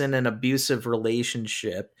who was in an abusive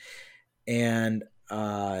relationship, and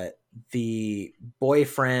the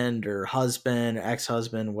boyfriend or husband,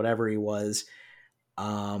 ex-husband, whatever he was,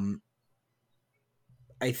 I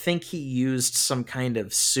think he used some kind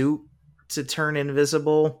of suit to turn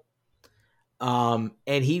invisible. And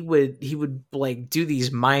he would like do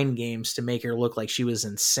these mind games to make her look like she was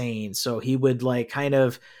insane. So he would like kind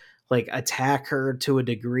of like attack her to a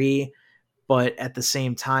degree, but at the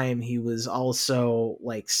same time he was also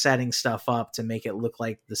like setting stuff up to make it look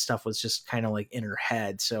like the stuff was just kind of like in her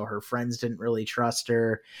head, so her friends didn't really trust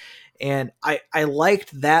her. And I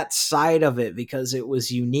liked that side of it because it was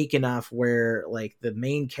unique enough where like the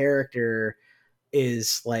main character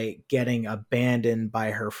is like getting abandoned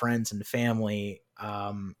by her friends and family,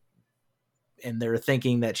 and they're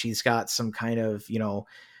thinking that she's got some kind of, you know,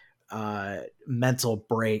 mental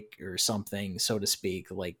break or something, so to speak.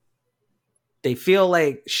 Like they feel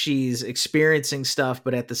like she's experiencing stuff,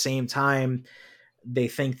 but at the same time they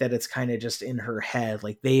think that it's kind of just in her head.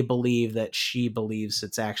 Like they believe that she believes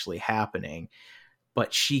it's actually happening,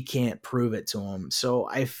 but she can't prove it to them. So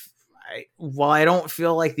while I don't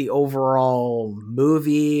feel like the overall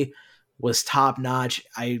movie was top notch,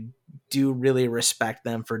 I do really respect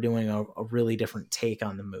them for doing a really different take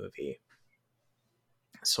on the movie.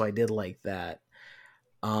 So I did like that.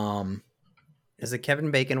 Is the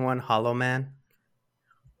Kevin Bacon one Hollow Man?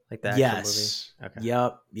 Like that? Yes. Movie? Okay.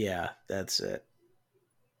 Yep. Yeah, that's it.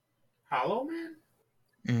 Hollow Man?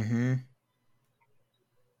 Mm-hmm.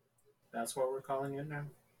 That's what we're calling it now?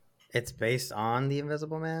 It's based on The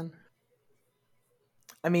Invisible Man?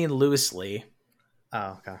 I mean, loosely.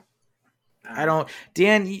 Oh, okay. I don't...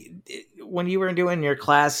 Dan, when you were doing your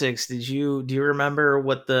classics, do you remember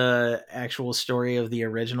what the actual story of the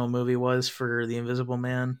original movie was for The Invisible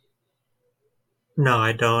Man? No,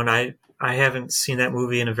 I don't. I haven't seen that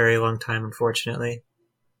movie in a very long time, unfortunately.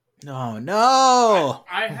 Oh, no!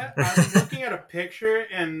 I was looking at a picture,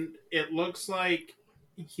 and it looks like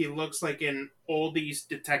he looks like an oldies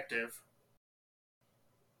detective.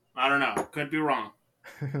 I don't know. Could be wrong.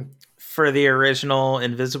 For the original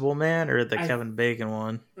Invisible Man or the Kevin Bacon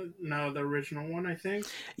one? No, the original one, I think.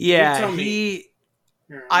 Yeah,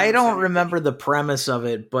 I don't remember the premise of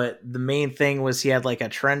it, but the main thing was he had like a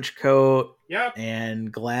trench coat, yep,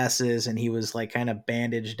 and glasses, and he was like kind of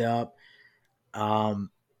bandaged up.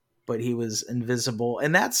 But he was invisible,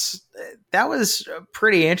 and that was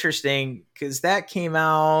pretty interesting because that came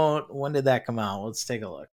out. When did that come out? Let's take a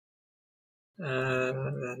look.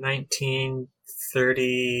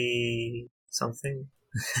 1930 something.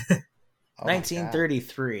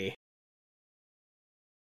 1933.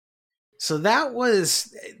 So that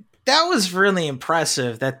was really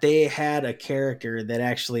impressive that they had a character that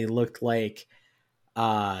actually looked like,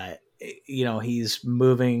 you know, he's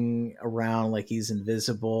moving around like he's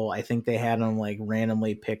invisible. I think they had him like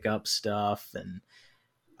randomly pick up stuff and,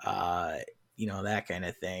 you know, that kind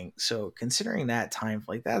of thing. So considering that time,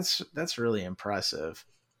 like that's really impressive.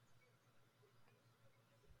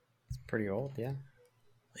 It's pretty old, yeah.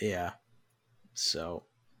 Yeah. So.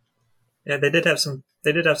 Yeah, they did have some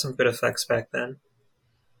good effects back then.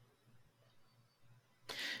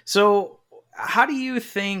 So how do you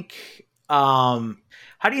think the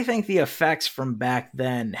effects from back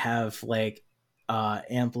then have like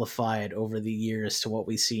amplified over the years to what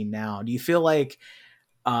we see now? Do you feel like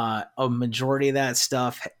a majority of that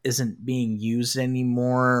stuff isn't being used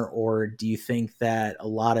anymore, or do you think that a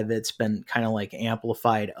lot of it's been kind of like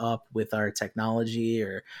amplified up with our technology,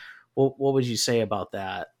 or what would you say about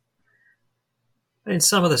that? I mean,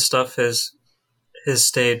 some of the stuff has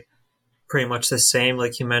stayed pretty much the same.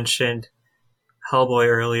 Like you mentioned Hellboy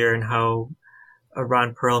earlier, and how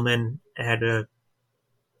Ron Perlman had to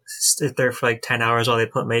sit there for like 10 hours while they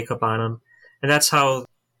put makeup on him. And that's how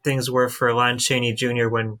things were for Lon Chaney Jr.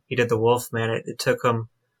 when he did the Wolfman. It took him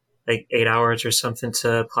like 8 hours or something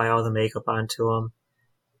to apply all the makeup onto him.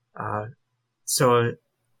 So,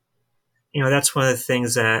 you know, that's one of the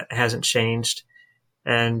things that hasn't changed.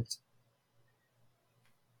 And,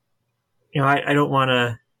 you know, I don't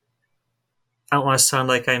want to sound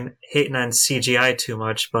like I'm hating on CGI too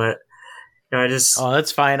much, but you know, Oh,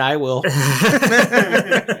 that's fine. I will. You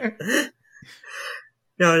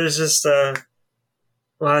know, there's just a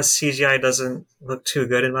lot of CGI doesn't look too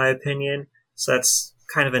good in my opinion. So that's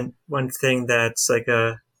kind of one thing that's like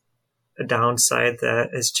a downside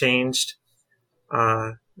that has changed.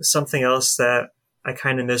 Something else that I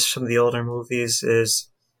kind of miss from the older movies is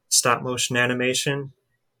stop motion animation.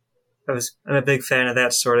 I'm a big fan of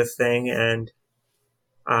that sort of thing, and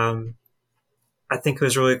I think it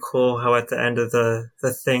was really cool how at the end of the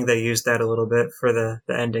thing they used that a little bit for the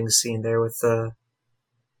ending scene there with the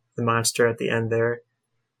monster at the end there.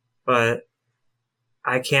 But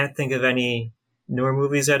I can't think of any newer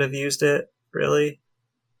movies that have used it, really.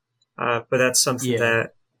 But that's something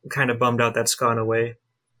that kind of bummed out that's gone away.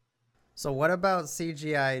 So what about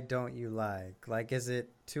CGI don't you like? Like, is it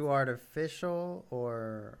too artificial,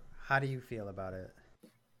 or how do you feel about it?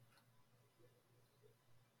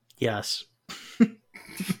 Yes.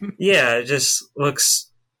 Yeah, it just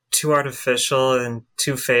looks too artificial and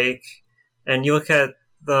too fake. And you look at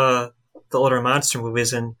the older monster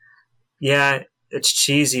movies, and yeah, it's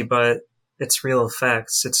cheesy, but it's real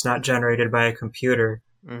effects. It's not generated by a computer.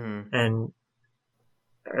 Mm-hmm. And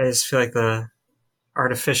I just feel like the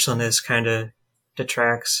artificialness kind of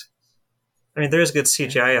detracts. I mean, there is good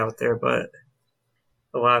CGI out there, but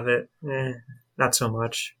a lot of it, not so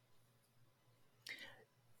much.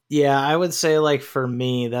 Yeah, I would say, like, for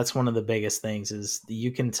me, that's one of the biggest things is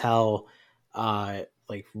you can tell,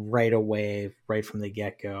 like, right away, right from the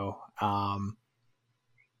get-go,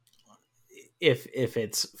 if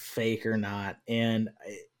it's fake or not. And,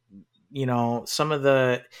 you know, some of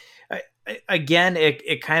the, again,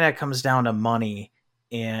 it kind of comes down to money,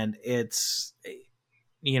 and it's,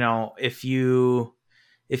 you know, if you're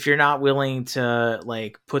not willing to,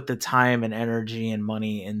 like, put the time and energy and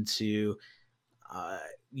money into,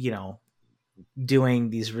 you know, doing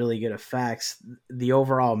these really good effects, the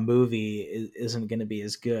overall movie isn't going to be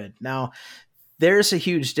as good. Now, there's a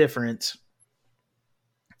huge difference,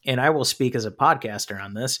 and I will speak as a podcaster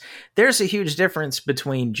on this. There's a huge difference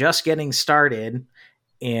between just getting started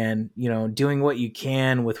and, you know, doing what you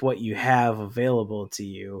can with what you have available to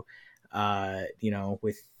you, you know,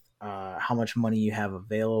 with how much money you have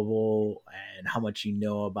available and how much you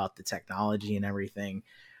know about the technology and everything.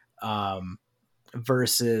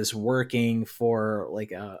 Versus working for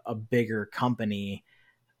like a bigger company,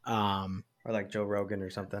 or like Joe Rogan or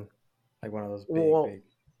something, like one of those big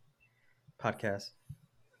podcasts.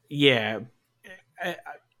 Yeah,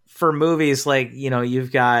 for movies, like, you know,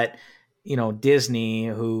 you've got, you know, Disney,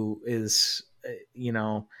 who is, you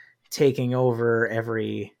know, taking over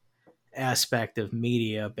every aspect of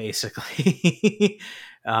media, basically.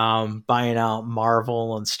 Buying out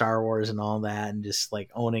Marvel and Star Wars and all that, and just like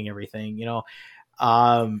owning everything, you know.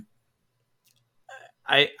 I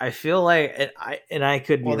feel like I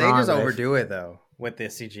could be wrong. Well, they just overdo it though with the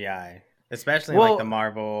CGI, especially like the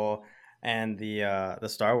Marvel and the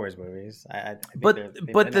Star Wars movies. But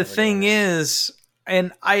the thing is,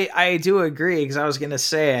 and I do agree, because I was gonna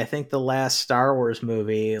say, I think the last Star Wars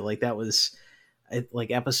movie, like, that was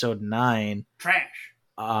like episode 9, trash.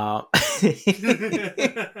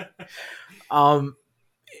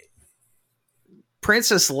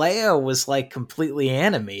 Princess Leia was like completely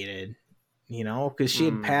animated, you know, because she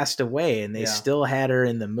had passed away, and they still had her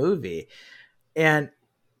in the movie. And,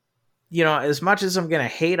 you know, as much as I'm going to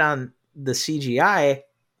hate on the CGI,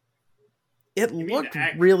 it looked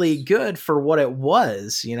really good for what it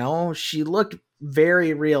was. You know, she looked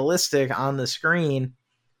very realistic on the screen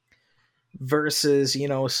versus, you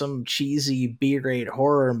know, some cheesy B-grade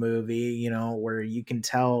horror movie, you know, where you can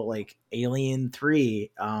tell, like Alien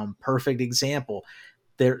 3, perfect example.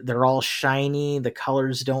 They're all shiny. The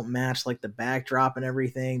colors don't match, like, the backdrop and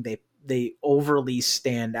everything. They overly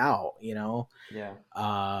stand out, you know? Yeah.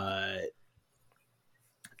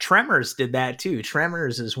 Tremors did that too.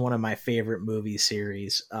 Tremors is one of my favorite movie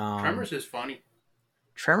series. Tremors is funny.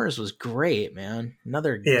 Tremors was great, man.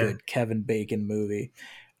 Another good Kevin Bacon movie.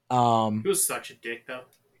 He was such a dick, though.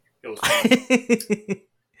 It was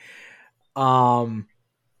funny.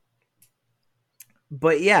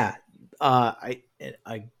 But yeah, I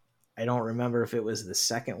don't remember if it was the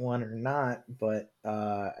second one or not, but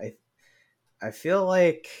I feel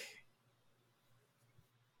like,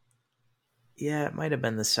 yeah, it might have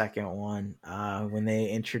been the second one. When they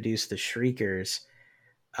introduced the Shriekers,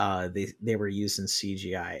 they were using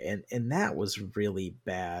CGI, and that was really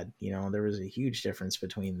bad. You know, there was a huge difference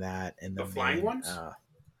between that and the flying ones.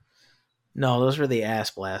 No, those were the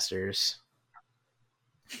ass blasters.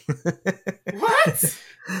 What?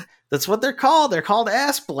 That's what they're called. They're called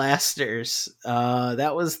ass blasters.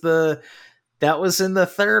 That was in the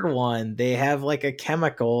third one. They have like a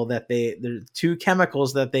chemical that there's two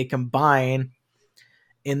chemicals that they combine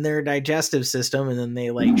in their digestive system, and then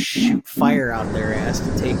they like shoot fire out their ass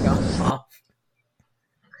to take off.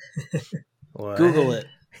 Google it.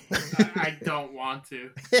 I don't want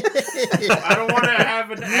to. I don't want to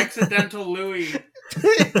have an accidental Louis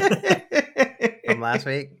last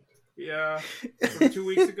week? Yeah, from 2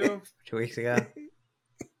 weeks ago. 2 weeks ago.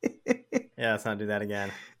 Yeah, let's not do that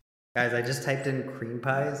again. Guys, I just typed in cream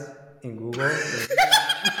pies in Google. You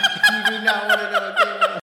do not want to know what came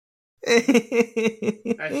up.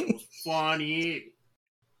 That shit was funny.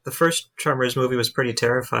 The first Tremors movie was pretty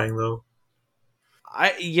terrifying, though.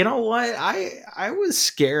 You know what? I was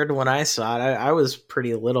scared when I saw it. I was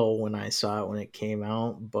pretty little when I saw it when it came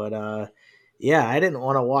out, but yeah, I didn't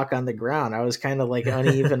want to walk on the ground. I was kind of like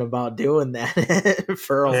uneven about doing that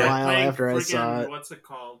for a while after I saw it. What's it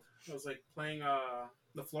called? It was like playing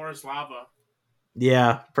The Floor is Lava.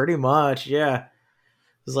 Yeah, pretty much. Yeah, it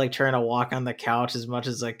was like trying to walk on the couch as much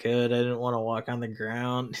as I could. I didn't want to walk on the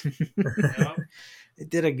ground. Yep. It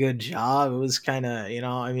did a good job. It was kind of,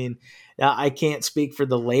 I mean, now I can't speak for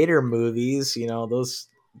the later movies. Those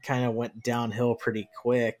kind of went downhill pretty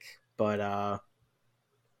quick, but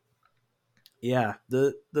yeah,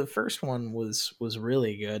 the first one was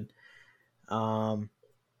really good. And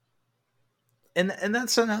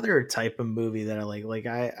that's another type of movie that I like. Like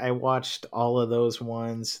I watched all of those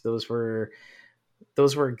ones. Those were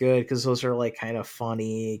good because those are like kind of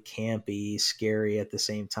funny, campy, scary at the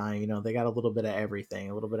same time. They got a little bit of everything,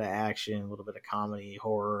 a little bit of action, a little bit of comedy,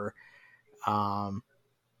 horror. And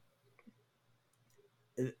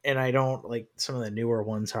I don't like some of the newer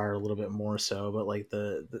ones are a little bit more so, but like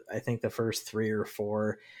I think the first 3 or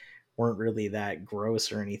 4 weren't really that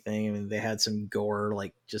gross or anything. I mean, they had some gore,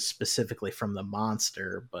 like just specifically from the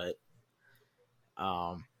monster, but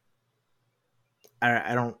I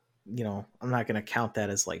don't, I'm not going to count that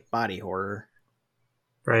as like body horror.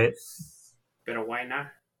 Right. But why not?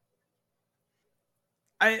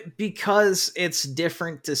 Because it's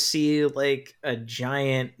different to see like a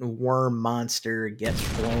giant worm monster gets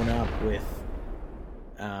blown up with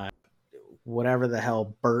whatever the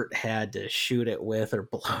hell Bert had to shoot it with or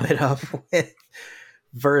blow it up with,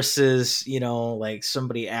 versus like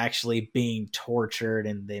somebody actually being tortured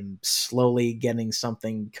and then slowly getting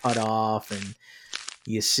something cut off and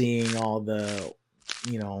you seeing all the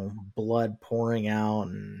blood pouring out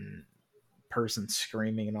and person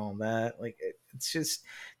screaming and all that. Like it's just,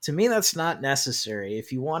 to me, that's not necessary.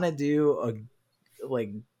 If you want to do a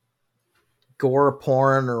like gore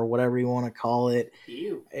porn or whatever you want to call it,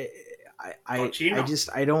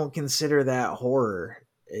 I don't consider that horror.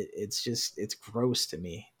 It's gross to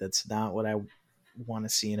me. That's not what I want to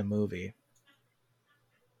see in a movie.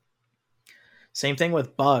 Same thing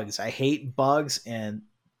with bugs. I hate bugs, and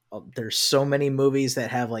there's so many movies that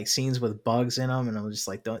have like scenes with bugs in them, and I'm just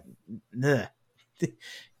like, don't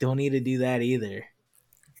need to do that either.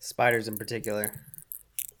 Spiders in particular.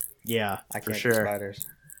 Yeah, I can't for sure. do spiders.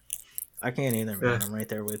 I can't either, man. I'm right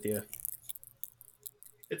there with you.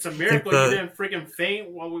 It's a miracle you didn't freaking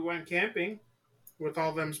faint while we went camping with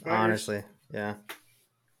all them spiders. Honestly, yeah.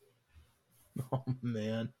 Oh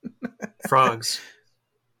man. Frogs.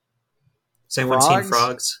 Has anyone seen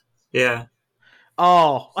Frogs? Yeah.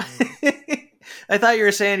 Oh. I thought you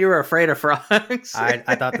were saying you were afraid of frogs.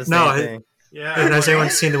 I thought the same thing. Yeah. Has anyone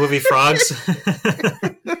seen the movie Frogs?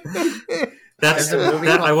 That's a movie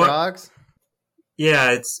called Frogs?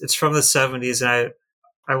 Yeah, it's from the 70s. And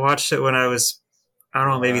I watched it when I was, I don't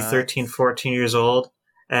know, maybe 13, 14 years old.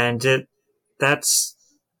 And that's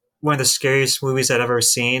one of the scariest movies I've ever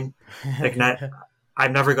seen. Like,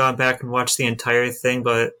 I've never gone back and watched the entire thing,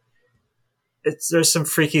 but there's some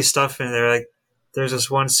freaky stuff in there. Like, there's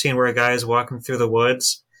this one scene where a guy is walking through the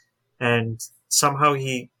woods, and somehow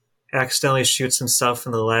he accidentally shoots himself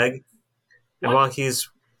in the leg. What? And while he's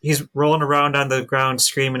rolling around on the ground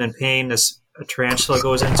screaming in pain, a tarantula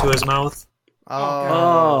goes into his mouth.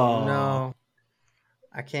 Oh no.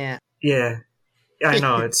 I can't. Yeah, I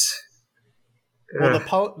know. It's... Well,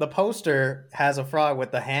 the poster has a frog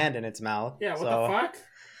with the hand in its mouth. Yeah, what the fuck?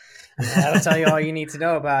 That'll tell you all you need to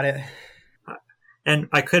know about it. And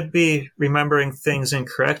I could be remembering things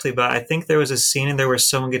incorrectly, but I think there was a scene in there where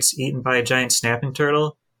someone gets eaten by a giant snapping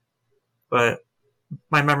turtle. But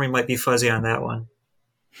my memory might be fuzzy on that one.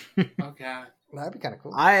 Okay. That'd be kind of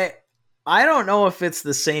cool. I don't know if it's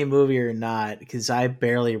the same movie or not, because I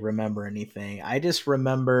barely remember anything. I just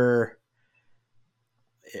remember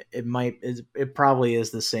it probably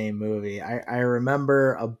is the same movie. I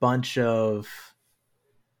remember a bunch of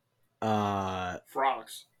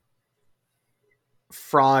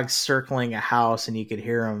frogs circling a house, and you could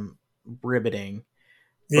hear them ribbiting.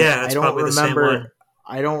 But yeah, that's probably the same one.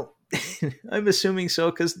 I don't. I'm assuming so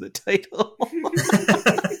because of the title.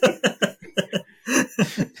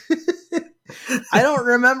 I don't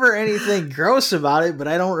remember anything gross about it, but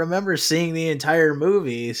I don't remember seeing the entire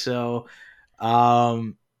movie. So,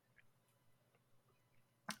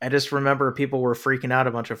 I just remember people were freaking out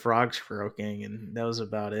a bunch of frogs croaking, and that was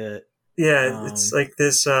about it. Yeah, it's like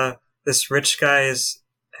this rich guy is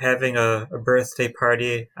having a birthday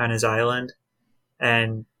party on his island,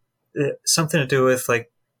 and something to do with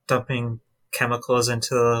like dumping chemicals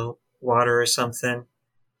into the water or something.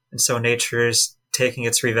 And so nature is taking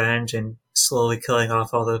its revenge and slowly killing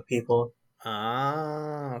off all the people.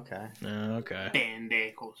 Oh, okay. Okay.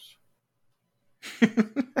 Bandacles.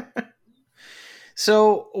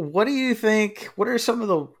 So, what do you think? What are some of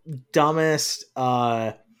the dumbest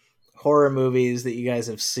horror movies that you guys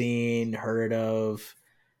have seen, heard of?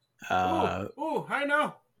 Oh, I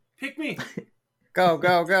know. Pick me. Go.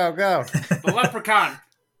 The Leprechaun.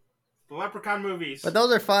 The Leprechaun movies. But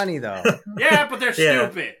those are funny, though. Yeah, but they're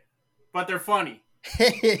stupid. But they're funny.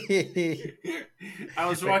 I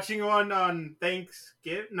was watching one on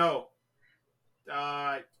Thanksgiving. No,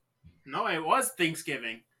 it was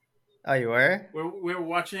Thanksgiving. Oh, you were? We were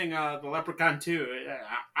watching The Leprechaun 2.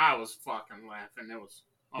 I was fucking laughing. It was.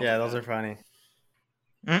 Those are funny.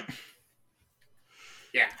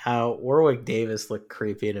 Yeah. How Warwick Davis looked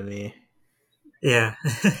creepy to me. Yeah.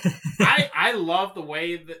 I love the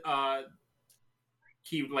way that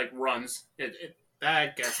he like runs.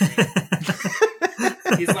 That gets me.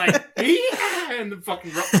 He's like, yeah, and the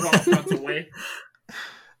fucking runs away.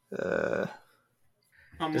 Does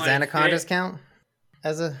Anacondas count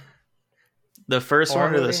as a the first one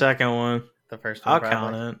or movie? The second one? The first one. I'll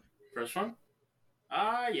count it. First one?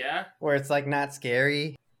 Yeah. Where it's like not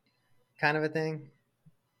scary, kind of a thing.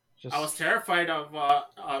 I was terrified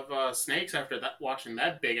of snakes after that. Watching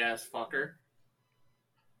that big ass fucker.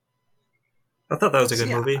 I thought that was a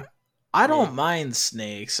good movie. I don't mind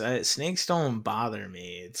snakes. Snakes don't bother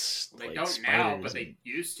me. It's they like don't now, but they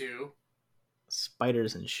used to.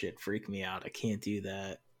 Spiders and shit freak me out. I can't do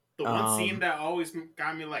that. The one scene that always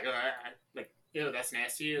got me like, ew, that's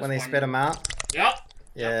nasty. When they spit them out. Yep.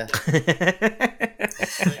 Yeah.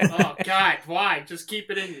 Oh God, why? Just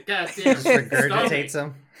keep it in your goddamn. Just regurgitates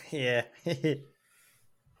them. Yeah.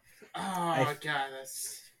 Oh God,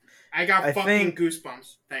 I got fucking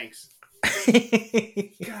goosebumps. Thanks.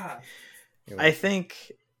 God. I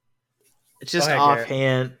think just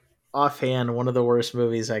ahead, offhand, one of the worst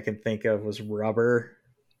movies I can think of was Rubber.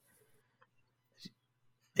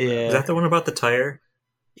 Yeah. Is that the one about the tire?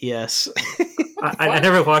 Yes. I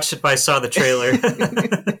never watched it, but I saw the trailer.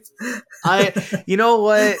 You know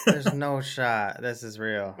what? There's no shot. This is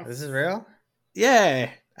real. This is real? Yeah.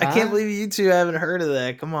 I can't believe you two haven't heard of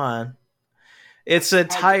that. Come on. It's a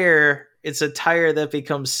tire. It's a tire that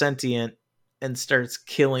becomes sentient and starts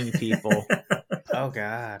killing people. Oh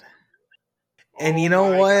God. And you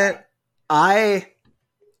know what? God.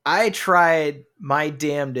 I tried my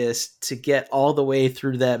damnedest to get all the way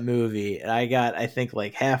through that movie. And I got, I think,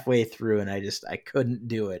 like halfway through, and I couldn't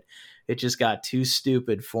do it. It just got too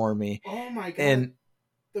stupid for me. Oh my God. And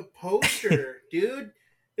the poster, dude.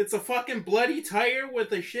 It's a fucking bloody tire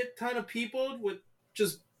with a shit ton of people with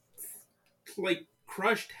just like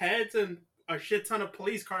crushed heads and a shit ton of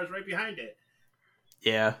police cars right behind it.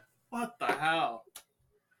 Yeah. What the hell?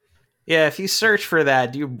 Yeah, if you search for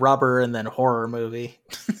that, do Rubber and then horror movie.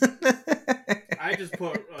 I just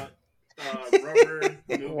put Rubber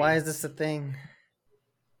movie. Why is this a thing?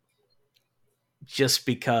 Just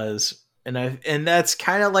because. And that's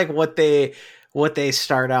kind of like what they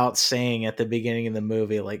start out saying at the beginning of the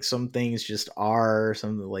movie. Like some things just are,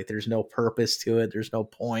 something like there's no purpose to it, there's no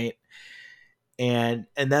point. And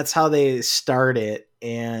that's how they start it.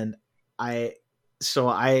 And I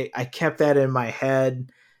kept that in my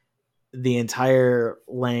head the entire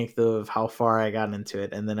length of how far I got into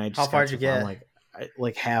it, and then I just how far did you get?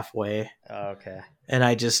 Like halfway. Oh, okay. And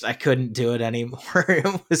I couldn't do it anymore.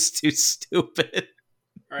 It was too stupid.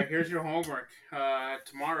 All right, here's your homework.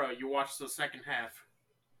 Tomorrow you watch the second half.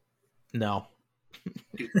 No.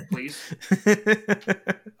 Dude, please.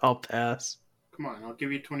 I'll pass. Come on, I'll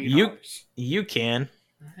give you $20. You can.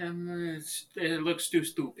 It looks too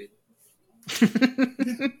stupid.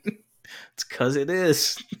 It's because it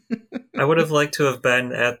is. I would have liked to have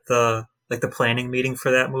been at the planning meeting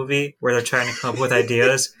for that movie where they're trying to come up with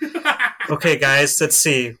ideas. Okay, guys, let's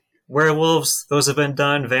see. Werewolves, those have been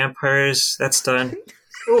done. Vampires, that's done.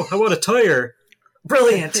 Oh, how about a tire?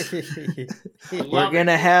 Brilliant. We're going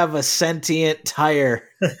to have a sentient tire.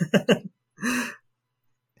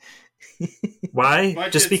 Why?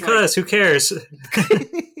 Budget's just because. Who cares?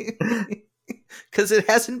 Because it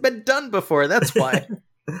hasn't been done before. That's why.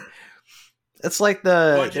 It's like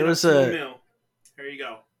there was there you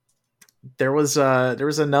go. There was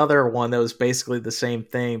another one that was basically the same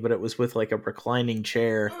thing, but it was with like a reclining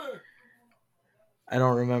chair. I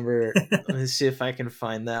don't remember. Let me see if I can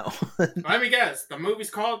find that one. Let me guess. The movie's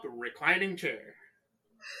called Reclining Chair.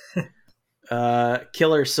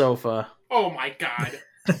 Killer Sofa. Oh my god.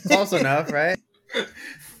 Close enough, right?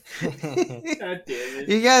 God damn it.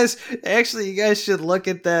 You guys should look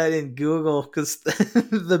at that in Google because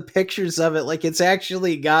the pictures of it, like it's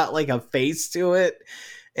actually got like a face to it,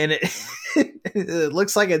 and it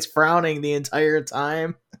looks like it's frowning the entire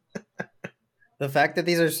time. The fact that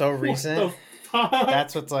these are so recent, What the fuck?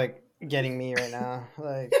 that's what's like getting me right now.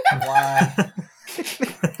 Like, why?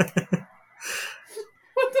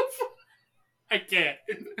 What the fuck? I can't.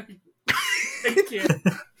 I can't.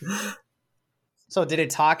 So did it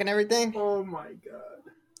talk and everything? Oh my god.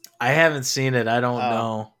 I haven't seen it. I don't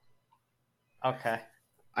know. Okay.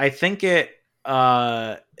 I think it.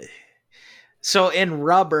 So in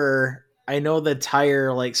Rubber, I know the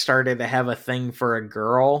tire like started to have a thing for a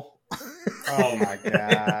girl. Oh my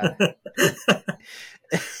god.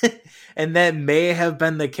 And that may have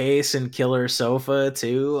been the case in Killer Sofa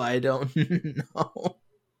too. I don't know.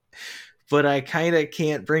 But I kind of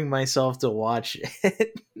can't bring myself to watch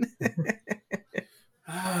it.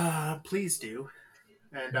 Please do.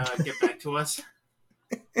 And get back to us.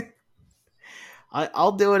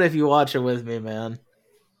 I'll do it if you watch it with me, man.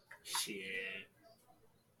 Shit.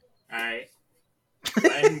 Alright.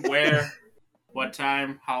 When, where, what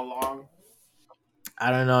time, how long?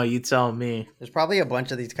 I don't know. You tell me. There's probably a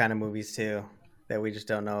bunch of these kind of movies too that we just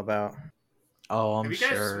don't know about. Oh, I'm Have you guys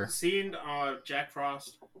sure. seen Jack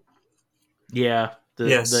Frost? Yeah,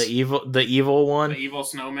 Yes. the evil one. The evil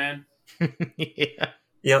snowman? Yeah.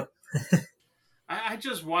 Yep. I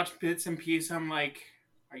just watched bits and pieces. I'm like,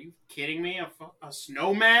 are you kidding me? A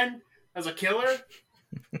snowman as a killer?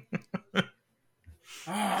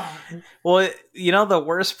 Well, you know the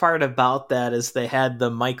worst part about that is they had the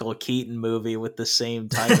Michael Keaton movie with the same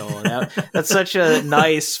title. That's such a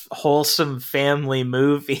nice, wholesome family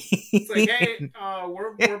movie. It's like, hey,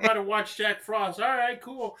 we're about to watch Jack Frost. All right,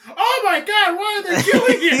 cool. Oh my god, why are they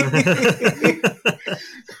killing him?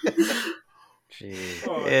 Jeez.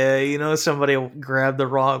 Oh, Yeah, you know somebody grabbed the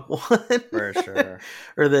wrong one. For sure.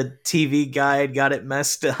 Or the TV guide got it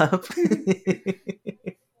messed up.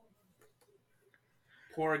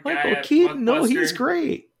 poor guy Michael at Keaton, no, Blockbuster. he's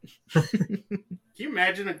great. Can you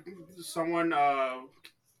imagine someone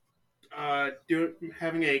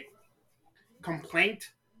having a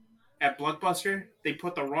complaint at Blockbuster? They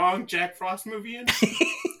put the wrong Jack Frost movie in.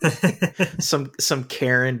 Some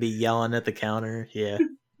Karen be yelling at the counter. Yeah.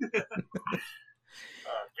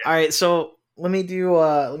 All right, so let me do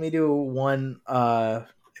one. I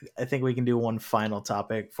think we can do one final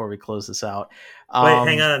topic before we close this out. Wait,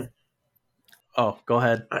 hang on. Oh, go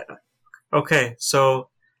ahead. Okay, so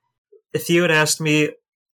if you had asked me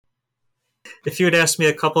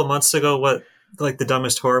a couple of months ago what like the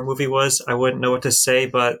dumbest horror movie was, I wouldn't know what to say.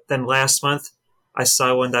 But then last month, I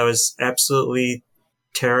saw one that was absolutely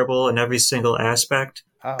terrible in every single aspect.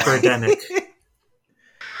 Oh. Birdemic.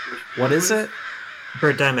 What is it?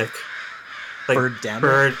 Birdemic. Like Birdemic?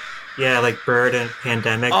 bird. Yeah, like bird and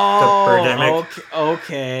pandemic. Oh, the Birdemic.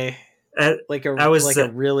 okay. Like a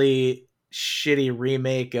really shitty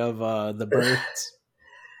remake of The Birds.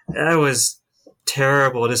 That was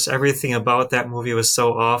terrible. Just everything about that movie was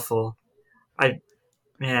so awful.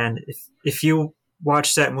 If you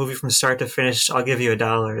watch that movie from start to finish, I'll give you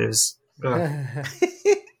 $1. It was,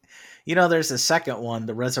 You know, there's a second one,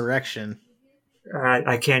 The Resurrection.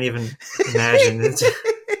 I can't even imagine it.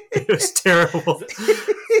 It was terrible.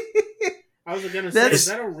 I was gonna say, is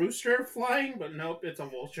that a rooster flying? But nope, it's a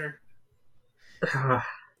vulture.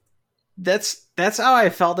 That's how I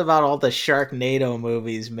felt about all the Sharknado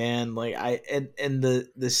movies, man. Like and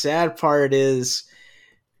the sad part is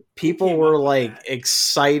people were like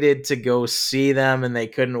excited to go see them and they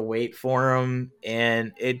couldn't wait for them,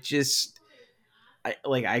 and it just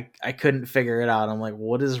I couldn't figure it out. I'm like,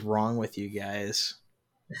 what is wrong with you guys?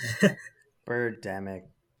 Birdemic.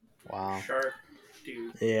 Wow. Shark,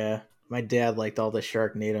 dude. Yeah, my dad liked all the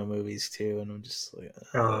Sharknado movies too, and I'm just like,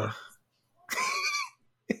 I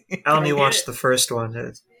only watched the first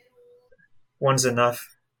one. One's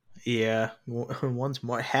enough. Yeah, one's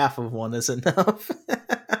more. Half of one is enough.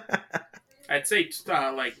 I'd say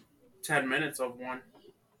like 10 minutes of one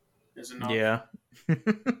is enough. Yeah.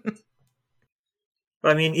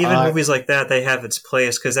 I mean, even movies like that, they have its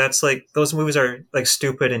place because that's like those movies are like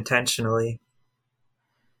stupid intentionally.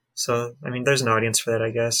 So I mean, there's an audience for that, I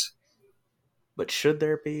guess. But should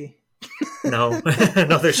there be? No,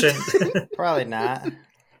 no, there shouldn't. Probably not.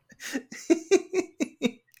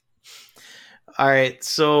 All right,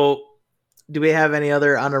 so do we have any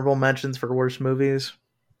other honorable mentions for worst movies?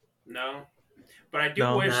 No. But I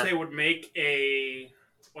do wish they would make a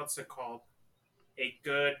what's it called? A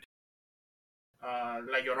good La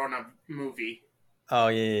Llorona movie. Oh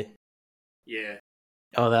yeah. Yeah.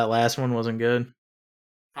 Oh, that last one wasn't good.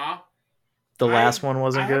 Huh? The last one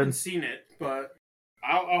wasn't good. I haven't seen it, but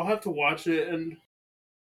I'll have to watch it. And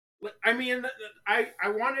I mean, I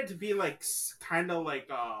want it to be like kind of like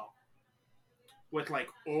with like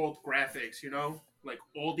old graphics, you know, like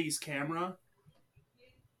oldies camera.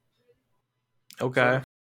 Okay. So,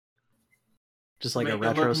 just like a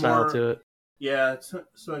retro style to it. Yeah, so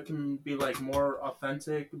it can be like more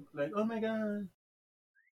authentic. Like, oh my god.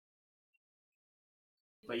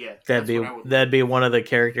 But yeah, that'd be one of the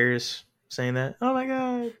characters saying that. Oh my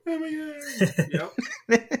god. Oh my god. Yep.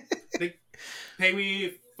 They pay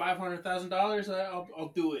me $500,000.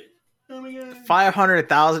 I'll do it. Oh my god.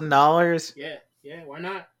 $500,000. Yeah. Why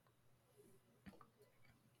not?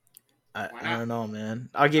 I don't know, man.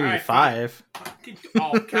 I'll give you five.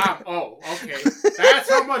 Oh, God. Oh, okay. That's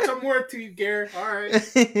how much I'm worth to you, Gary. All right.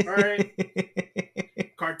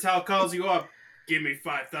 Cartel calls you up. Give me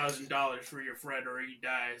 $5,000 for your friend, or he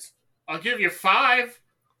dies. I'll give you $5.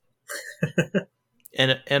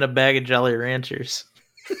 and a bag of Jolly Ranchers.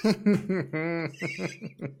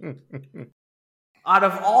 Out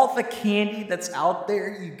of all the candy that's out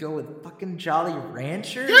there, you go with fucking Jolly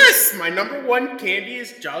Ranchers? Yes! My number one candy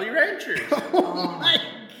is Jolly Ranchers. Oh my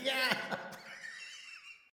god.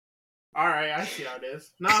 Alright, I see how it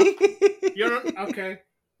is. No, you don't, okay.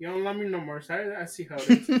 You don't love me no more, so I see how it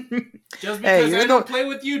is. Just because I don't play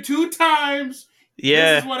with you 2 times,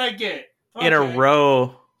 this is what I get. Okay. In a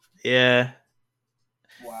row. Yeah.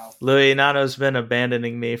 Wow. Louis Nano's been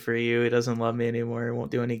abandoning me for you. He doesn't love me anymore. He won't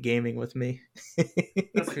do any gaming with me. 2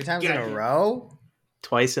 times in a row?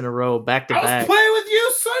 Twice in a row, back to back. I was playing with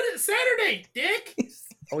you Saturday, dick.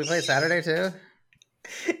 Oh, we play Saturday too?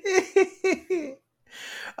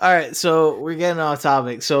 All right, so we're getting off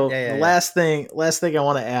topic. So the last thing I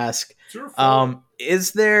want to ask,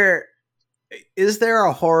 is there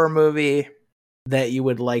a horror movie that you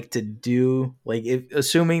would like to do? Like,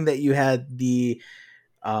 assuming that you had the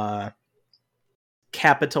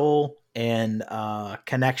capital and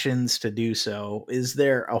connections to do so, is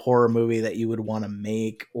there a horror movie that you would want to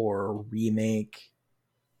make or remake?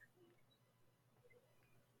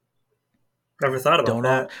 Never thought about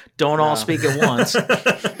that. Don't all speak at once.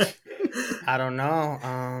 I don't know.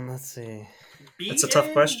 Let's see. That's a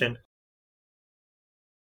tough question.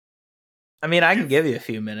 I mean, I can give you a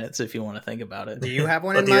few minutes if you want to think about it. Do you have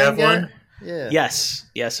one in mind? Do you have one? Yeah.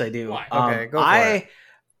 Yes, I do. Why? Okay, go for it.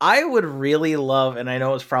 I would really love, and I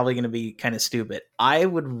know it's probably going to be kind of stupid, I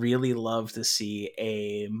would really love to see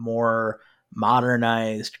a more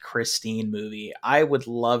modernized Christine movie. I would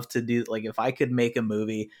love to do, like, if I could make a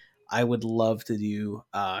movie, I would love to do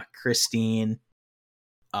Christine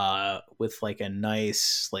with like a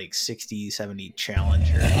nice like 60s, 70s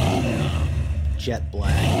Challenger, jet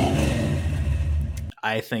black.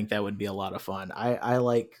 I think that would be a lot of fun. I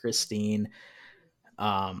like Christine.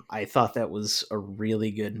 I thought that was a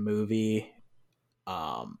really good movie.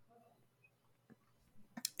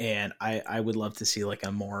 And I would love to see like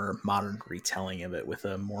a more modern retelling of it with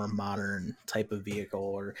a more modern type of vehicle.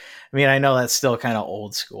 Or, I mean, I know that's still kind of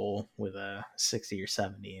old school with a 60 or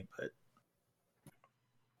 70, but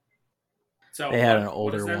so they had an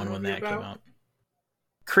older one when that came out.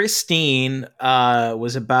 Christine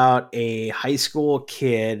was about a high school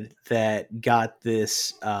kid that got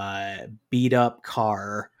this beat up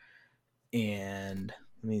car, and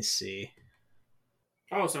let me see.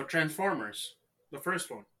 Oh, so Transformers, the first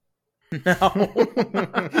one. No.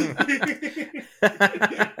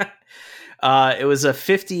 It was a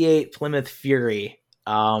 58 Plymouth Fury.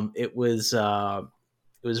 It was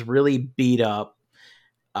really beat up.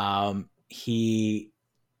 He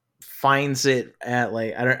finds it at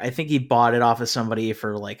like, I think he bought it off of somebody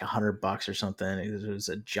for like $100 or something. It was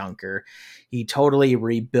a junker. He totally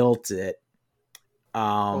rebuilt it.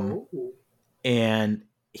 And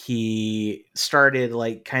he started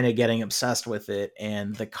like kind of getting obsessed with it,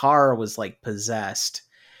 and the car was like possessed.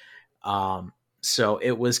 So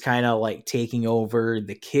it was kind of like taking over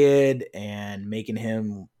the kid and making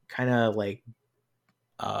him kind of like,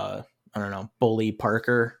 I don't know, Bully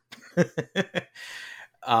Parker.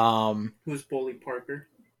 Who's Bully Parker?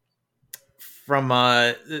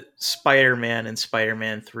 From Spider-Man and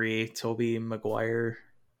Spider-Man 3, Tobey Maguire.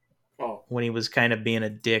 Oh. When he was kind of being a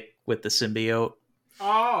dick with the symbiote.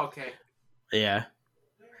 Oh, okay. Yeah.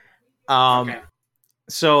 Okay.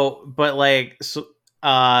 So, but like,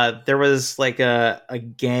 there was like a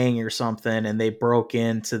gang or something, and they broke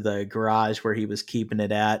into the garage where he was keeping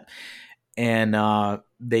it at, and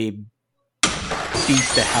they beat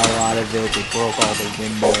the hell out of it. They broke all the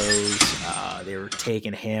windows. They were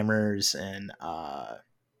taking hammers and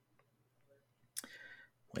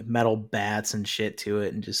like metal bats and shit to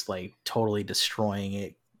it and just like totally destroying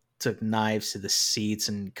it. Took knives to the seats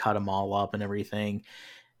and cut them all up and everything.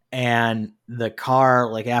 And the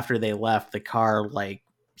car, like after they left, the car like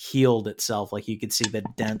healed itself. Like you could see the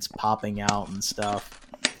dents popping out and stuff.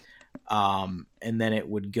 And then it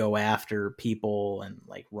would go after people and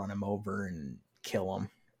like run them over and kill them.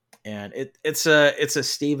 And it's a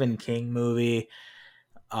Stephen King movie.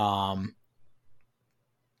 And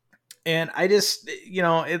I just,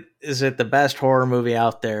 is it the best horror movie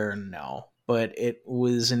out there? No, but it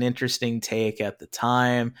was an interesting take at the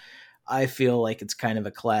time. I feel like it's kind of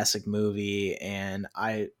a classic movie, and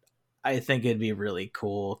I think it'd be really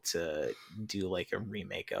cool to do like a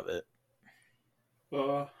remake of it.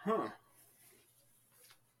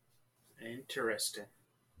 Interesting.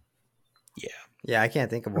 Yeah, I can't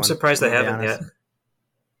think of one. I'm surprised they haven't yet.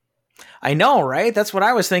 I know, right? That's what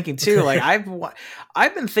I was thinking too. Like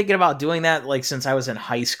I've been thinking about doing that like since I was in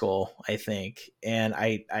high school, I think. And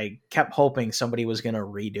I kept hoping somebody was going to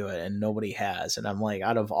redo it, and nobody has. And I'm like,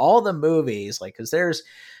 out of all the movies, like, cause there's,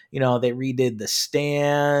 they redid The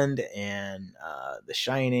Stand and The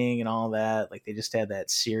Shining and all that. Like they just had that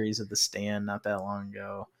series of The Stand not that long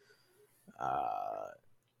ago.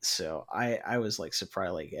 So I was like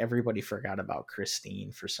surprised, like everybody forgot about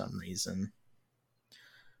Christine for some reason.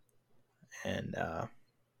 And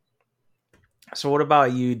so what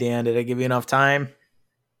about you, Dan? Did I give you enough time?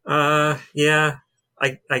 Yeah.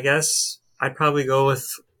 I guess I'd probably go with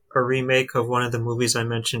a remake of one of the movies I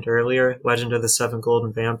mentioned earlier, Legend of the Seven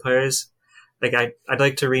Golden Vampires. Like I'd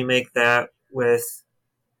like to remake that with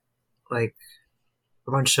like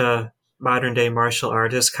a bunch of modern day martial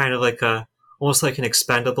artists, kind of like almost like an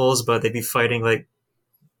Expendables, but they'd be fighting like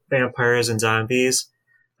vampires and zombies.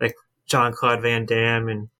 Like Jean-Claude Van Damme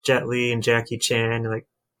and Jet Li and Jackie Chan, like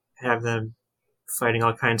have them fighting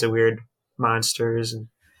all kinds of weird monsters, and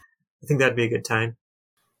I think that'd be a good time.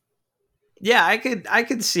 Yeah, I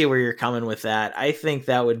could see where you're coming with that. I think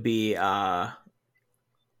that would be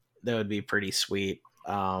pretty sweet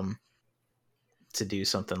to do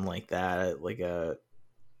something like that, like a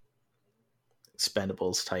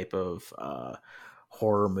Expendables type of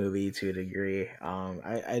horror movie to a degree.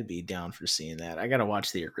 I'd be down for seeing that. I gotta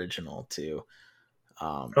watch the original too.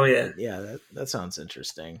 That sounds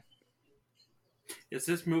interesting. Is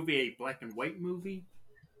this movie a black and white movie?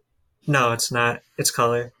 No, it's not. It's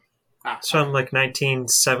color. It's from like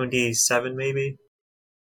 1977, maybe.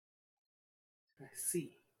 I see.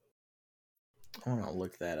 I want to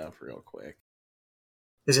look that up real quick.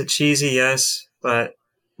 Is it cheesy? Yes, but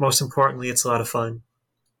most importantly, it's a lot of fun.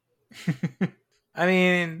 I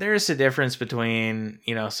mean, there's a difference between,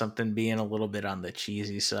 something being a little bit on the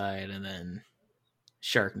cheesy side and then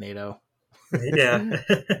Sharknado. Yeah.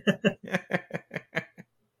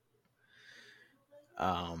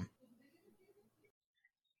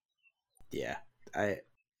 Yeah. I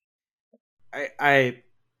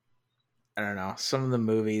don't know. Some of the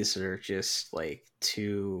movies are just like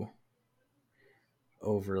too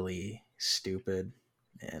overly stupid,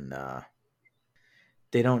 and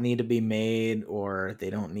they don't need to be made, or they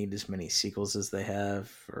don't need as many sequels as they have,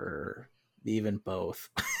 or even both.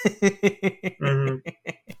 Mm-hmm.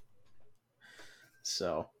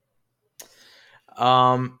 So,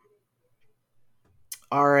 all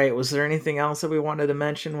right. Was there anything else that we wanted to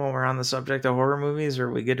mention while we're on the subject of horror movies, or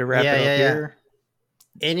are we good to wrap it up here?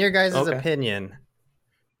 In your guys' opinion,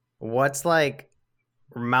 what's like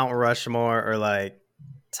Mount Rushmore or like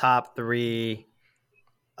top 3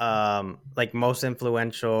 like most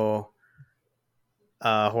influential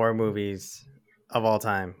horror movies of all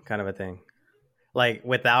time, kind of a thing? Like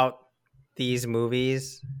without these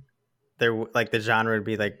movies, there like the genre would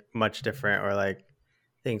be like much different, or like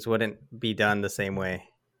things wouldn't be done the same way.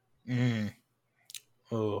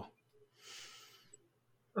 Oh.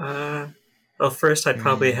 Well, first I'd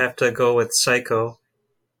probably have to go with Psycho.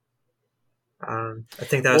 I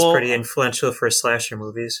think that was pretty influential for slasher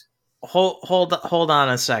movies. Hold on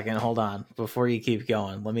a second. Hold on before you keep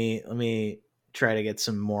going. Let me try to get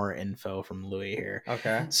some more info from Louis here.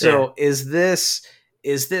 Okay. So is this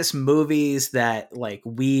movies that like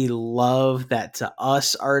we love that to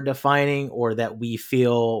us are defining, or that we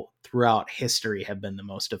feel throughout history have been the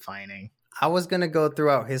most defining? I was gonna go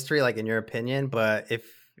throughout history, like in your opinion, but if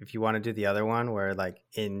you want to do the other one, where like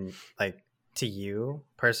in like to you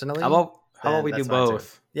personally, how about we do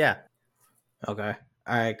both? Yeah. Okay.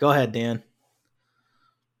 All right. Go ahead, Dan.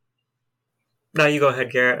 No, you go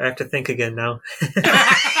ahead, Garrett. I have to think again now.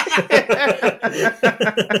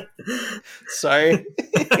 Sorry.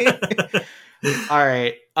 All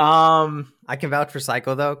right. I can vouch for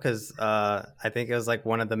Psycho though, because I think it was like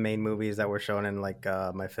one of the main movies that were shown in like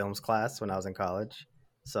my films class when I was in college.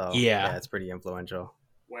 So yeah, it's pretty influential.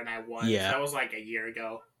 When I was, that was like a year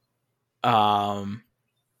ago. Nah,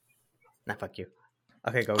 fuck you.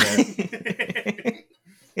 Okay, go ahead.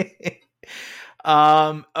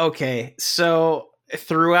 Okay, so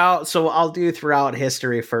I'll do throughout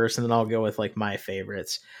history first, and then I'll go with like my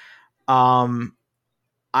favorites. I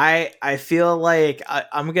feel like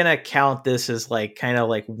I'm gonna count this as like kind of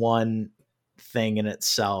like one thing in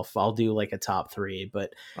itself. I'll do like a top three,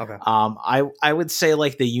 but okay. I would say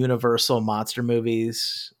like the Universal monster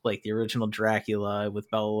movies, like the original Dracula with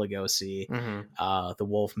Bela Lugosi, the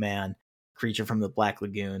Wolfman, Creature from the Black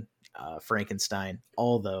Lagoon, Frankenstein,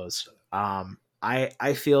 all those.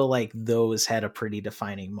 I feel like those had a pretty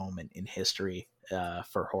defining moment in history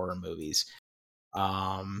for horror movies.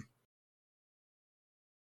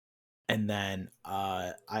 And then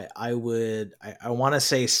I want to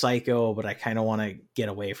say Psycho, but I kind of want to get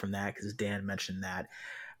away from that because Dan mentioned that.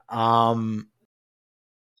 I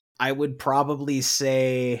would probably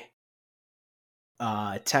say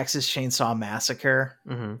Texas Chainsaw Massacre.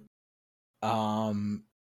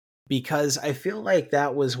 Because I feel like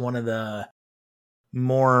that was one of the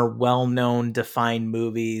more well-known, defined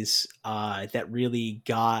movies that really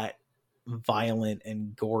got violent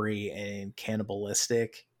and gory and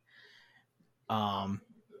cannibalistic.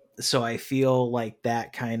 So I feel like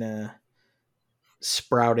that kind of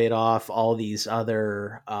sprouted off all these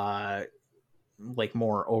other like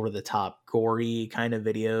more over the top gory kind of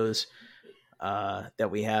videos that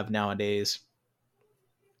we have nowadays.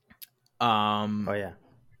 Oh yeah.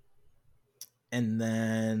 And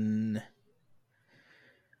then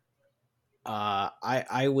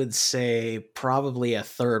I would say probably a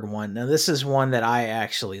third one. Now this is one that I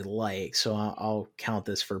actually like, so I'll count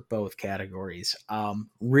this for both categories.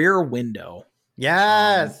 Rear Window.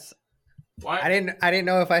 Yes. I didn't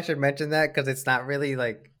know if I should mention that because it's not really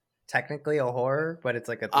like technically a horror, but it's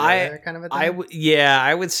like a thriller kind of a thing.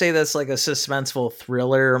 I would say that's like a suspenseful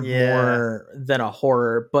thriller more than a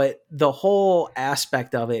horror, but the whole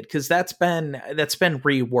aspect of it, because that's been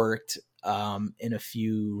reworked in a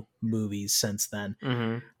few movies since then.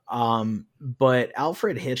 But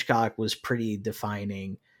Alfred Hitchcock was pretty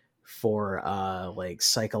defining for like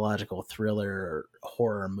psychological thriller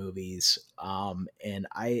horror movies, and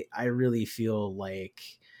I really feel like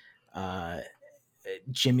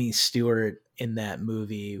Jimmy Stewart in that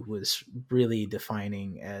movie was really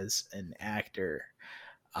defining as an actor.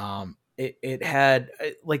 It had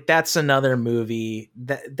like, that's another movie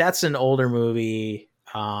that's an older movie,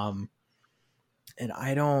 and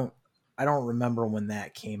I don't remember when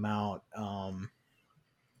that came out. Let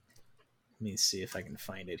me see if I can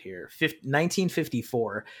find it here.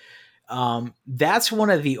 1954. That's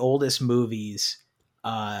one of the oldest movies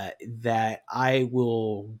that I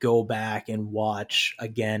will go back and watch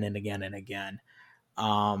again and again and again.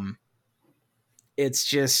 It's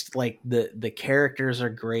just like the characters are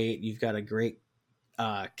great. You've got a great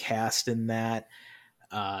cast in that.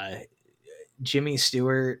 Jimmy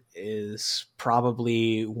Stewart is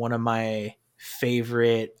probably one of my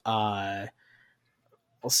favorite, I'll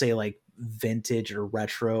say like vintage or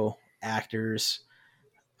retro actors.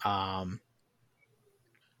 And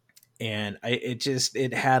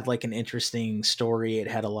it had like an interesting story. It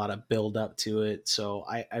had a lot of build up to it. So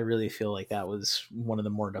I really feel like that was one of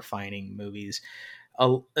the more defining movies,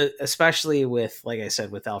 especially with, like I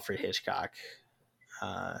said, with Alfred Hitchcock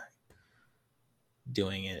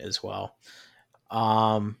doing it as well.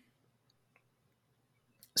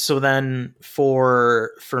 So then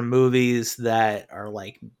for movies that are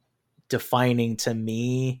like defining to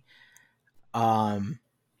me, I'm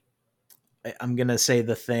going to say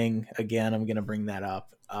The Thing again. I'm going to bring that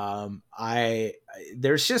up.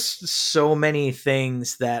 There's just so many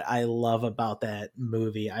things that I love about that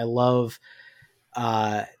movie. I love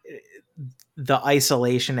the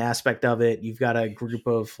isolation aspect of it. You've got a group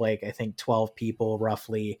of like, I think 12 people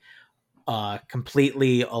roughly,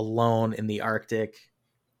 completely alone in the Arctic,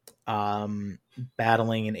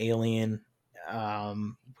 battling an alien,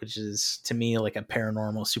 which is to me like a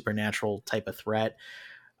paranormal supernatural type of threat.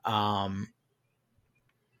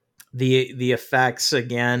 The effects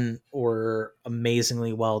again were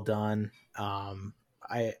amazingly well done.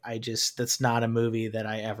 I just, that's not a movie that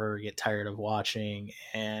I ever get tired of watching,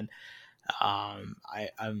 and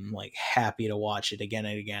I'm like happy to watch it again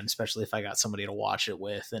and again, especially if I got somebody to watch it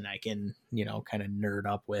with and I can, kind of nerd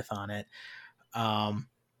up with on it.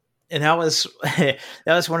 And that was that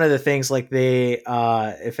was one of the things, like, they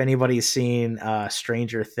if anybody's seen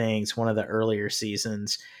Stranger Things, one of the earlier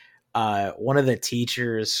seasons, one of the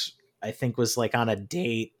teachers, I think, was like on a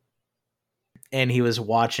date, and he was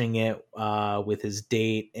watching it with his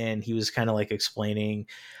date, and he was kind of like explaining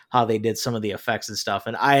how they did some of the effects and stuff,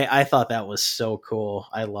 and I thought that was so cool.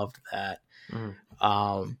 I loved that.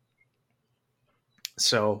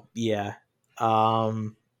 So yeah.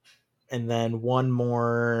 And then one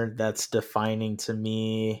more that's defining to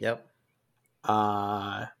me. Yep.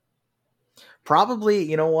 Probably,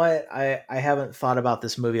 you know what? I haven't thought about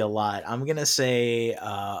this movie a lot. I'm gonna say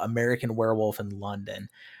American Werewolf in London.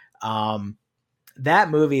 That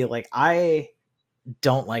movie, like, I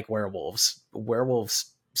don't like werewolves.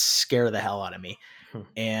 Werewolves scare the hell out of me.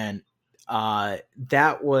 And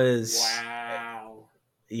that was wow.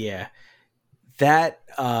 Yeah.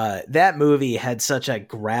 That movie had such a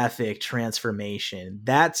graphic transformation.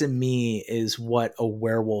 That, to me, is what a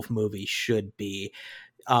werewolf movie should be.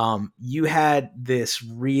 You had this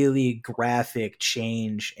really graphic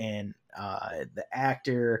change, and the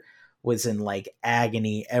actor was in like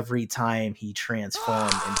agony every time he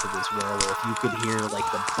transformed into this werewolf. You could hear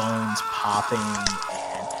like the bones popping,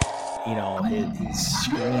 and he's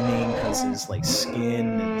screaming because his like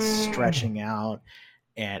skin is stretching out.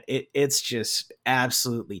 And it's just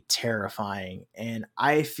absolutely terrifying. And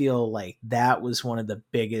I feel like that was one of the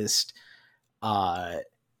biggest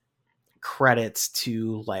credits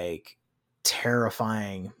to like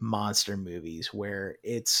terrifying monster movies, where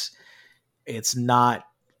it's not,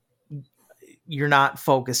 you're not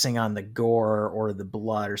focusing on the gore or the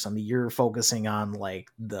blood or something. You're focusing on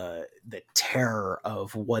like the terror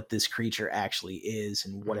of what this creature actually is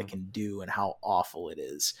and what it can do and how awful it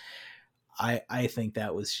is. I think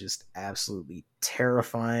that was just absolutely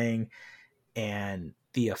terrifying, and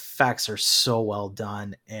the effects are so well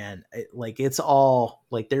done, and it's all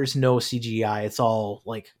like, there's no CGI. It's all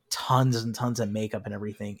like tons and tons of makeup and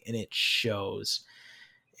everything, and it shows.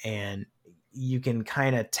 And you can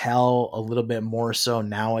kind of tell a little bit more so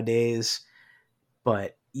nowadays,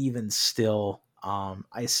 but even still,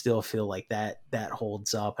 I still feel like that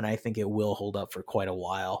holds up, and I think it will hold up for quite a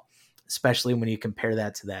while, especially when you compare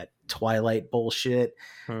that to that Twilight bullshit.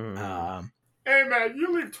 Hey man,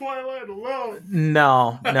 you leave Twilight alone.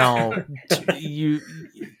 No. you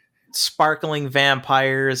sparkling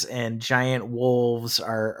vampires and giant wolves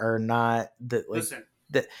are not the, like, listen,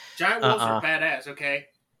 giant wolves are badass, okay?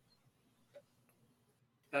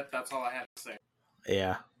 That's all I have to say.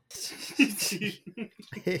 Yeah.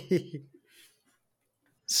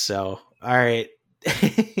 So, all right.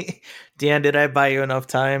 Dan, did I buy you enough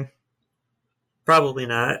time? Probably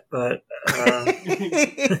not, but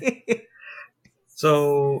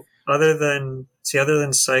so other than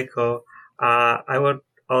Psycho, I would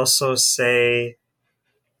also say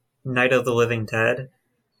Night of the Living Dead,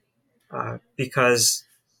 because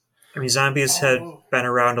I mean, zombies had been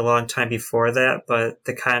around a long time before that, but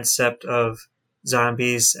the concept of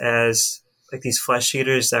zombies as like these flesh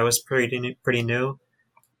eaters, that was pretty new,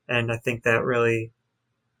 and I think that really,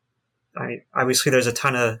 obviously there's a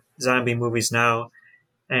ton of zombie movies now,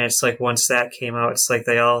 and it's like once that came out, it's like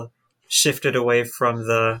they all shifted away from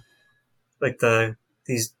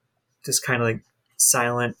these just kind of like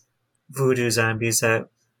silent voodoo zombies that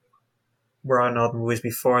were on all the movies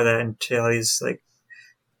before that, into all these like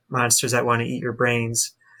monsters that want to eat your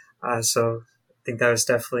brains. So I think that was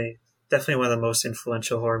definitely one of the most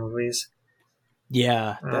influential horror movies.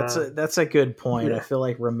 Yeah, that's a good point. Yeah. I feel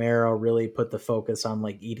like Romero really put the focus on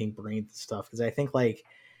like eating brains and stuff, because I think like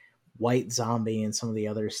White Zombie and some of the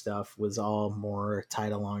other stuff was all more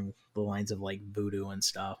tied along the lines of like voodoo and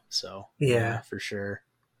stuff. So yeah for sure.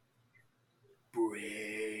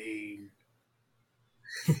 Brain.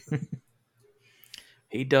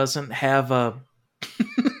 He doesn't have a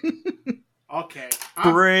okay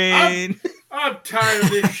brain. I'm tired of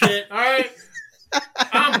this shit. All right.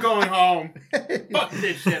 I'm going home. Fuck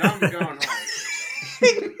this shit. I'm going home.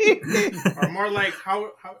 Or more like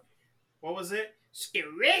how what was it? Screw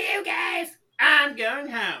you guys. I'm going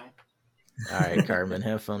home. All right, Carmen,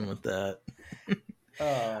 have fun with that.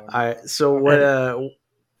 All right. So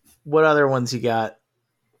what other ones you got?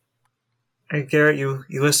 Hey, Garrett, you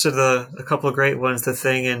listed a couple of great ones, The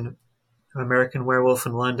Thing and American Werewolf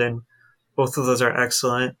in London. Both of those are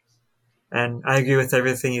excellent. And I agree with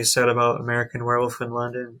everything you said about American Werewolf in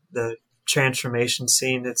London. The transformation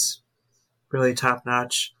scene, it's really top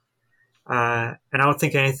notch. And I don't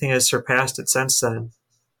think anything has surpassed it since then.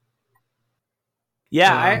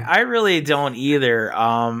 Yeah, I really don't either.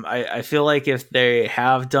 I feel like if they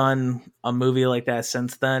have done a movie like that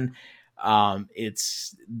since then,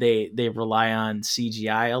 it's they rely on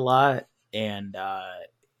CGI a lot, and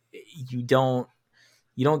you don't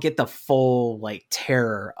get the full like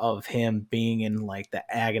terror of him being in like the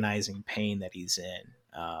agonizing pain that he's in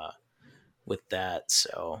with that.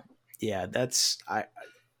 So yeah, that's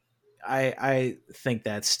I think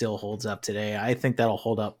that still holds up today. I think that'll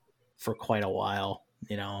hold up for quite a while,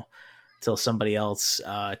 until somebody else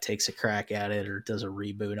takes a crack at it or does a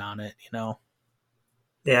reboot on it,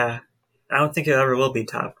 Yeah, I don't think it ever will be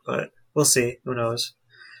top, but we'll see. Who knows?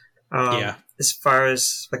 Yeah. As far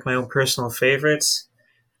as like my own personal favorites,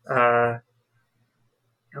 House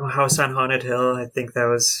on Haunted Hill. I think that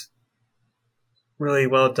was really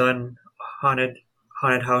well done. Haunted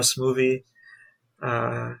house movie.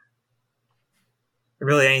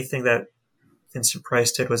 Really, anything that Vincent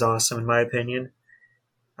Price did was awesome, in my opinion.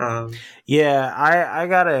 Yeah, I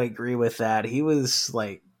gotta agree with that. He was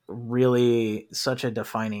like really such a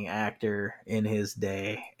defining actor in his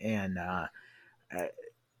day, and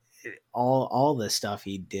all the stuff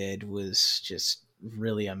he did was just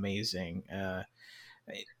really amazing.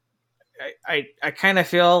 I kind of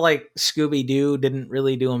feel like Scooby Doo didn't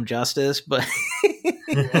really do him justice, but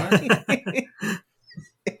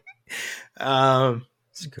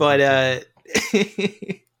but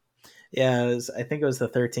yeah, I think it was the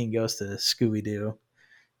 13 Ghosts of Scooby Doo,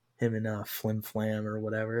 him and Flim Flam or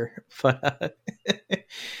whatever. But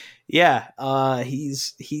yeah,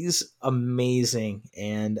 he's amazing,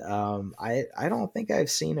 and I don't think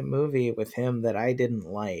I've seen a movie with him that I didn't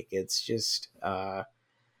like. It's just I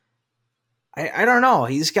don't know.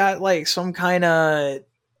 He's got like some kind of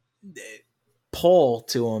pull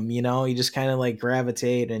to him, You just kind of like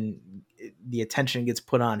gravitate, and the attention gets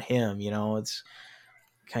put on him. It's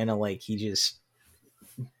kind of like he just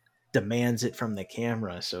demands it from the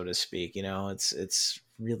camera, so to speak. It's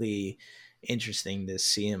really interesting to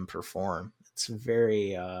see him perform. It's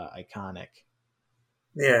very iconic.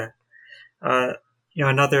 Yeah.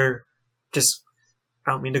 Another, just,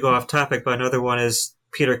 I don't mean to go off topic, but another one is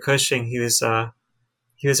Peter Cushing. He was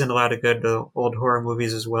in a lot of good old horror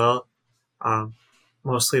movies as well,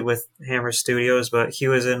 mostly with Hammer Studios, but he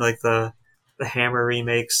was in like the Hammer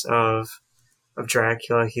remakes of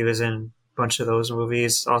Dracula. He was in a bunch of those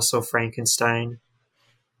movies, also Frankenstein.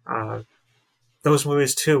 Those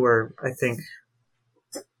movies too were, I think,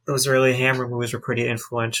 those early Hammer movies were pretty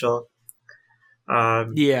influential.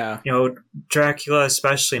 Yeah. Dracula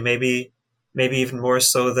especially, maybe even more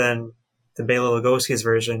so than the Bela Lugosi's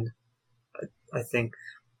version. I think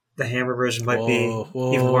the Hammer version might be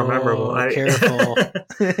even more memorable. Careful.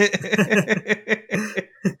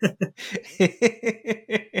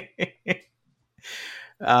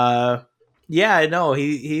 Yeah, no,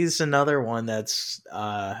 he's another one that's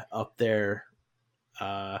up there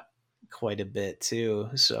quite a bit too.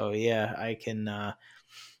 So yeah, I can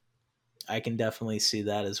definitely see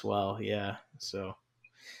that as well. Yeah, so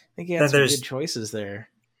I think he had some good choices there.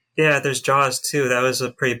 Yeah, there's Jaws too. That was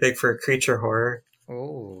pretty big for creature horror.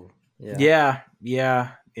 Oh, yeah.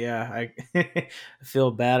 I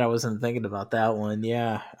feel bad I wasn't thinking about that one.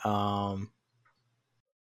 Yeah.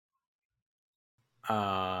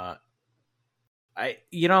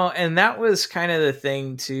 And that was kind of the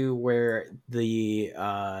thing too, where the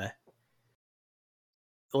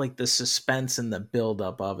like the suspense and the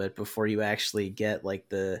buildup of it before you actually get like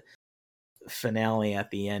the finale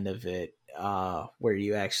at the end of it, where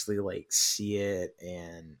you actually like see it,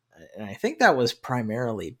 and I think that was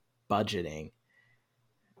primarily budgeting.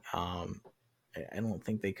 I don't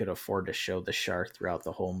think they could afford to show the shark throughout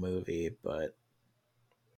the whole movie, but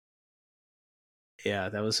yeah,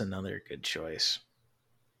 that was another good choice.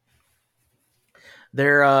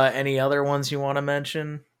 There any other ones you want to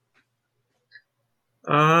mention?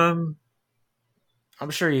 I'm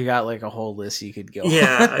sure you got like a whole list you could go.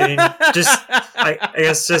 Yeah, I mean, I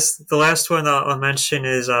guess just the last one I'll mention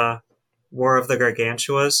is War of the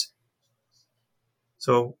Gargantuas.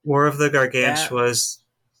 So War of the Gargantuas,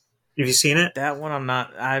 have you seen it? That one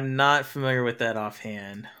I'm not familiar with that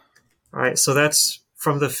offhand. All right, so that's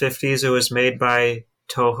from the 50s. It was made by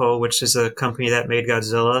Toho, which is a company that made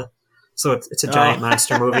Godzilla. So it's a giant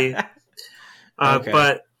monster movie. Okay.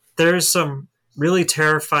 But there's some really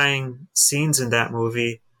terrifying scenes in that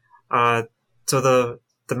movie. So the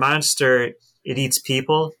monster, it eats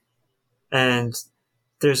people, and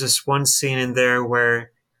there's this one scene in there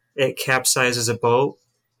where it capsizes a boat,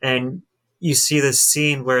 and you see this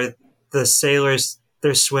scene where the sailors,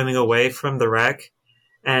 they're swimming away from the wreck,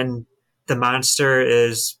 and the monster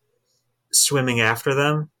is swimming after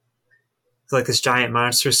them. It's like this giant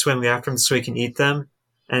monster swimming after them so he can eat them,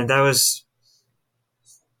 and that was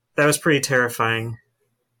pretty terrifying.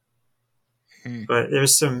 But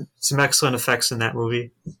there's some excellent effects in that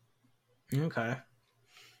movie. Okay.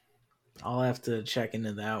 I'll have to check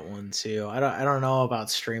into that one too. I don't know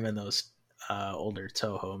about streaming those older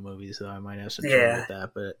Toho movies, though. I might have some trouble with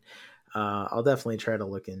that, but I'll definitely try to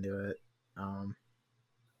look into it.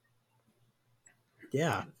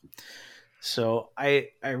 Yeah. So I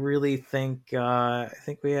really think I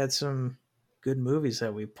think we had some good movies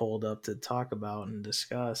that we pulled up to talk about and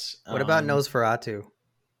discuss. What about Nosferatu?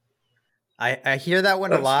 I hear that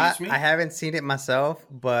one a lot. I haven't seen it myself,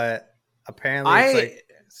 but apparently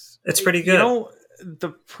it's pretty good. You know, the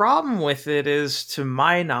problem with it is, to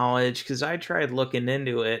my knowledge, because I tried looking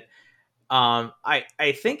into it,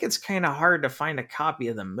 I think it's kind of hard to find a copy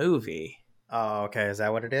of the movie. Oh, okay. Is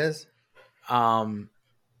that what it is? I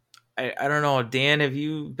don't know. Dan, have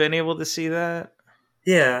you been able to see that?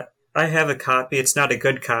 Yeah, I have a copy. It's not a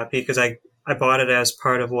good copy because I bought it as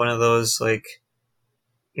part of one of those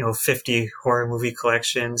 50 horror movie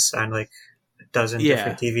collections on a dozen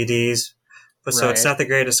different DVDs. But so it's not the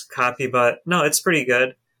greatest copy, but no, it's pretty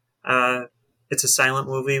good. It's a silent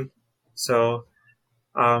movie, so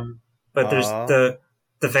but there's the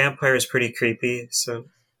vampire is pretty creepy. So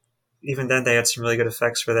even then, they had some really good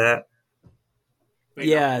effects for that.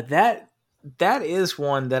 Yeah, that is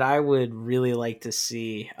one that I would really like to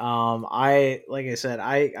see. I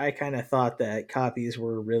kind of thought that copies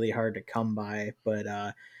were really hard to come by, but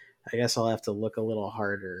I guess I'll have to look a little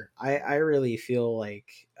harder. I really feel like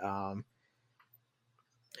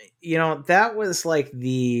that was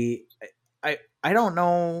I don't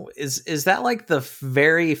know, is that like the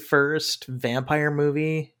very first vampire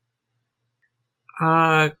movie?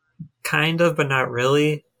 Kind of, but not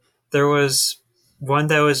really. There was one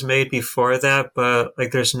that was made before that, but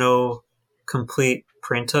there's no complete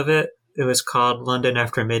print of it. It was called London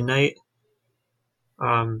After Midnight.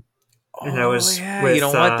 And that was with, you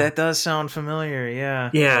know what? That does sound familiar. Yeah.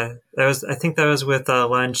 Yeah, I think that was with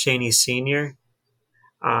Lon Chaney Sr.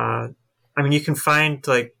 I mean, you can find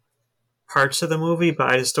parts of the movie,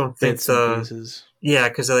 but I just don't think pieces. Yeah,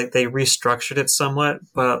 because they restructured it somewhat,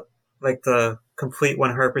 but the complete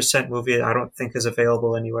 100% movie, I don't think is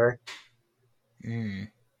available anywhere.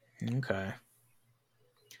 Okay,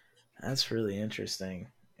 that's really interesting.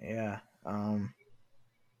 Yeah, I'll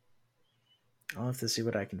have to see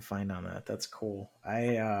what I can find on that. That's cool.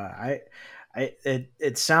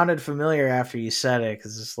 It sounded familiar after you said it,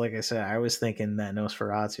 because it's like I said, I was thinking that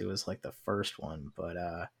Nosferatu was the first one, but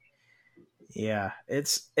yeah,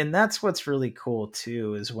 and that's what's really cool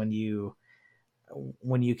too, is when you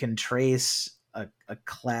can trace a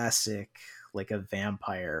classic like a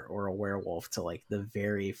vampire or a werewolf to the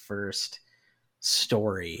very first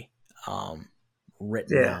story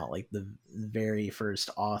written out, the very first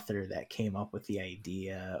author that came up with the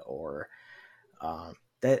idea, or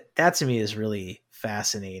that to me is really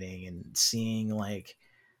fascinating, and seeing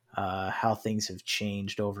how things have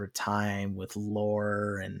changed over time with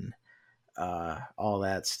lore and all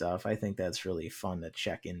that stuff. I think that's really fun to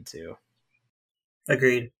check into.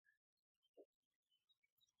 Agreed.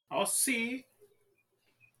 I'll see.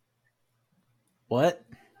 What?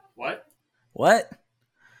 I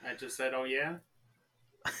just said, oh yeah.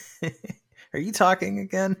 Are you talking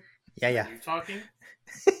again? Yeah. Are you talking?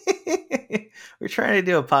 We're trying to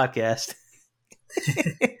do a podcast.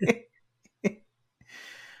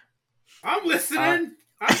 I'm listening.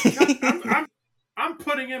 I'm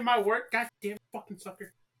putting in my work. Goddamn fucking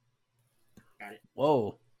sucker. Got it.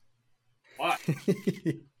 Whoa. What?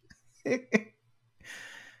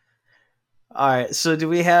 All right. So do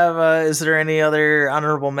we have, is there any other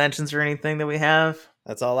honorable mentions or anything that we have?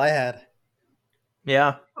 That's all I had.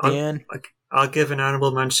 Yeah. Dan? I'll give an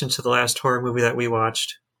honorable mention to the last horror movie that we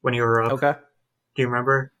watched when you were up. Okay. Do you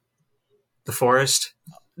remember? The Forest?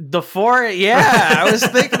 The Forest, yeah. I was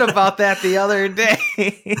thinking about that the other day.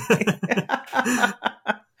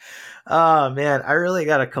 Oh, man. I really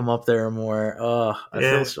got to come up there more. Oh, I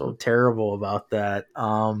feel so terrible about that.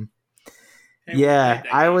 Yeah,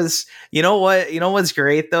 I was. You know what? You know what's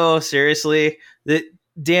great though? Seriously,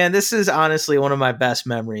 Dan, this is honestly one of my best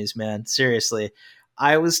memories, man. Seriously,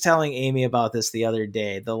 I was telling Amy about this the other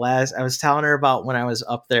day. I was telling her about when I was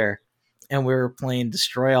up there and we were playing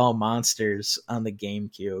Destroy All Monsters on the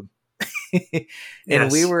GameCube. And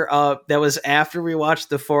we were up. That was after we watched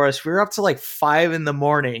The Forest. We were up to 5 a.m.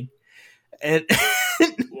 and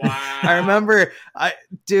wow. I remember,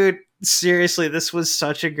 dude. Seriously, this was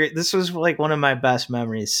one of my best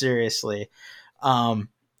memories. Seriously.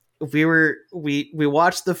 We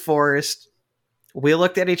watched The Forest. We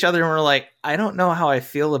looked at each other and we're like, I don't know how I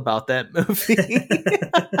feel about that movie.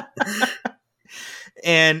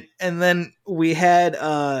 And then we had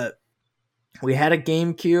we had a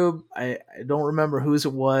GameCube. I don't remember whose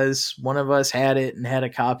it was. One of us had it and had a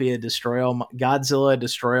copy of Godzilla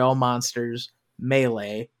Destroy All Monsters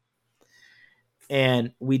Melee.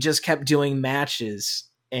 And we just kept doing matches,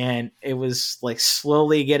 and it was like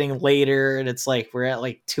slowly getting later, and it's like we're at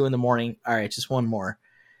like 2 a.m. All right, just one more.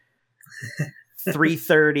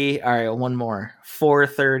 3:30. All right, one more.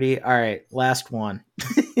 4:30. All right, last one.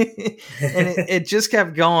 And it just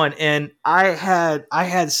kept going, and I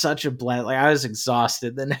had such a blast. Like, I was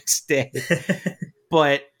exhausted the next day.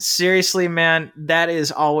 But seriously, man, that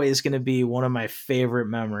is always going to be one of my favorite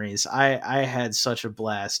memories. I had such a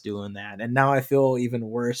blast doing that, and now I feel even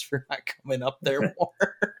worse for not coming up there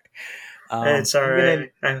more. It's all right.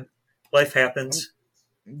 Life happens.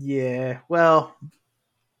 Yeah, well,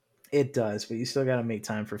 it does, but you still got to make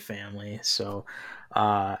time for family. So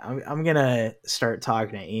I'm going to start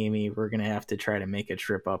talking to Amy. We're going to have to try to make a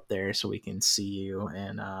trip up there so we can see you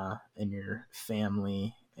and your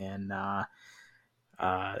family, and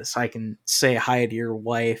so I can say hi to your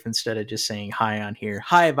wife instead of just saying hi on here.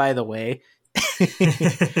 Hi, by the way.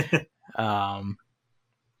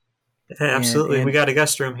 Absolutely. And we got a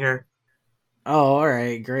guest room here. Oh, all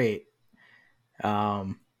right. Great. Yeah.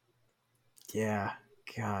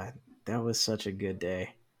 God, that was such a good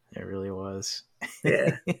day. It really was.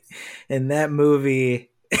 Yeah. And that movie,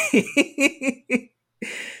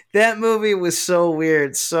 that movie was so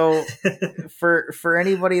weird. So for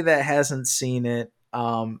anybody that hasn't seen it,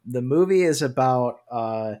 the movie is about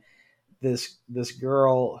this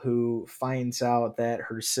girl who finds out that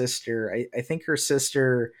her sister, I think her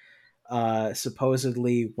sister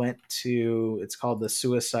supposedly went to, it's called the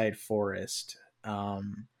Suicide Forest,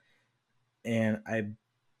 and I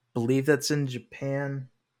believe that's in Japan.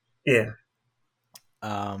 Yeah.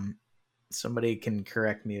 Somebody can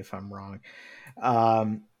correct me if I'm wrong.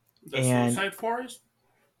 The Suicide Forest?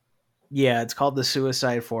 Yeah, it's called the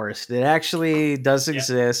Suicide Forest. It actually does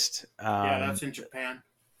exist. Yeah, that's in Japan.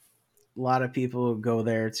 A lot of people go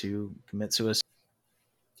there to commit suicide.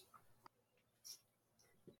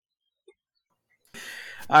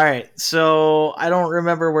 All right, so I don't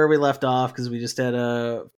remember where we left off because we just had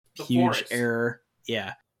a huge error.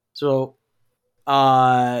 Yeah. So,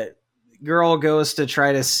 girl goes to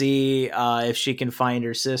try to see if she can find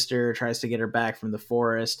her sister, tries to get her back from the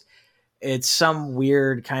forest. It's some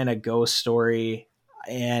weird kind of ghost story,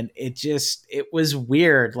 and it was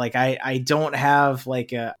weird. Like, I don't have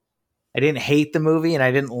like I didn't hate the movie and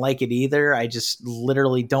I didn't like it either. I just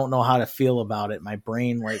literally don't know how to feel about it. My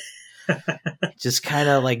brain like just kind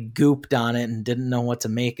of like gooped on it and didn't know what to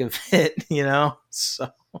make of it, you know?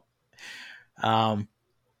 So, but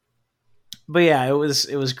yeah, it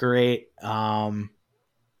was great. Yeah,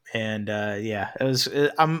 it was.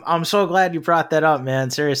 I'm so glad you brought that up, man.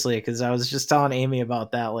 Seriously, because I was just telling Amy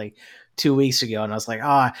about that like 2 weeks ago, and I was like,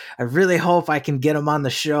 I really hope I can get him on the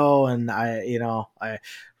show, and I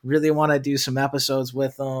really want to do some episodes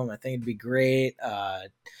with him. I think it'd be great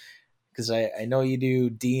because I know you do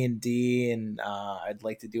D&D, and I'd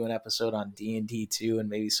like to do an episode on D&D too, and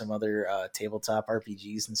maybe some other tabletop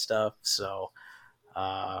RPGs and stuff. So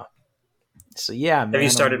yeah, man. Have you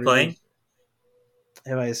started playing?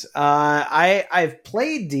 I've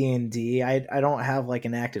played D&D. I don't have like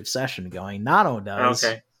an active session going. Nano does.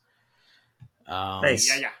 Okay.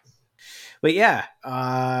 Nice. Yeah. But yeah,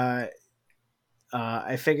 I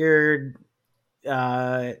figured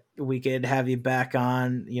we could have you back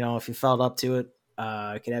on. You know, if you felt up to it,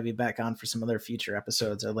 I could have you back on for some other future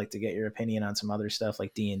episodes. I'd like to get your opinion on some other stuff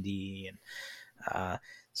like D&D and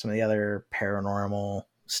some of the other paranormal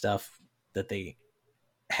stuff that they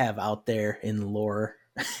have out there in lore.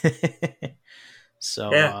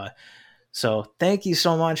 So thank you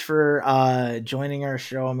so much for joining our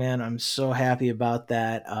show, man. I'm so happy about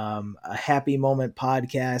that. A Happy Moment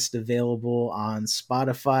podcast available on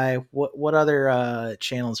Spotify. What other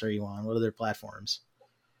channels are you on? What other platforms?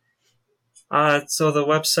 So the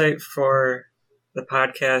website for the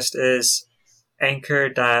podcast is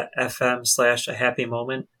anchor.fm/a happy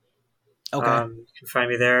moment. Okay. You can find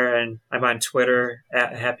me there, and I'm on Twitter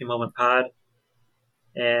at Happy Moment Pod.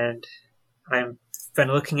 And I've been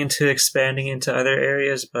looking into expanding into other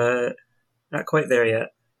areas, but not quite there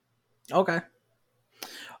yet. Okay.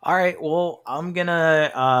 All right. Well, I'm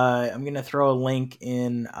gonna throw a link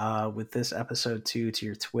in with this episode too to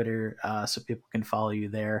your Twitter, so people can follow you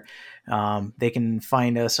there. They can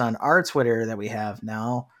find us on our Twitter that we have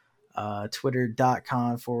now,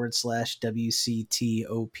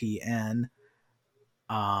 twitter.com/WCTOPN.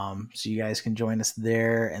 So you guys can join us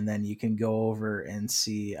there, and then you can go over and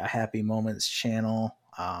see a Happy Moments channel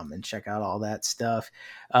and check out all that stuff.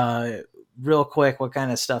 Real quick, what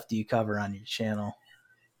kind of stuff do you cover on your channel?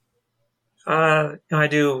 I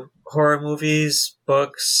do horror movies,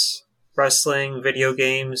 books, wrestling, video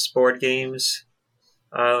games, board games,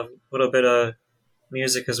 a little bit of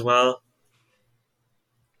music as well.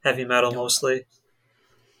 Heavy metal mostly.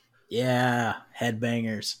 Yeah,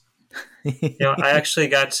 headbangers. I actually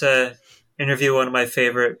got to interview one of my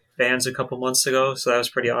favorite bands a couple months ago, so that was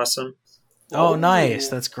pretty awesome. Oh, nice.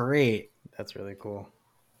 That's great. That's really cool.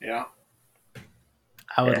 Yeah.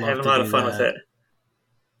 I would love having to a lot do of fun that. with it.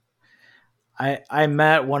 I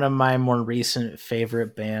met one of my more recent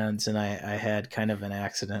favorite bands, and I had kind of an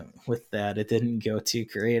accident with that. It didn't go too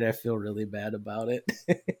great. I feel really bad about it.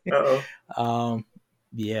 Uh-oh.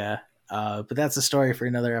 Yeah. But that's a story for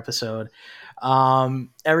another episode.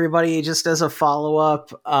 Everybody, just as a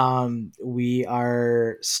follow-up, we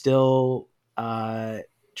are still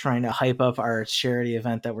trying to hype up our charity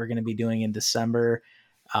event that we're going to be doing in December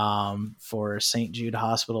for St. Jude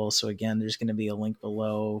Hospital. So again, there's going to be a link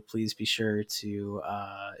below. Please be sure to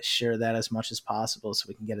share that as much as possible so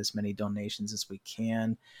we can get as many donations as we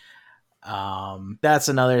can. That's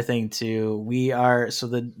another thing too. We are, so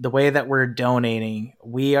the way that we're donating,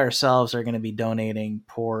 we ourselves are going to be donating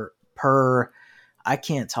per I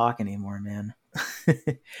can't talk anymore, man.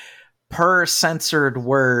 Per censored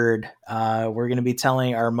word. We're going to be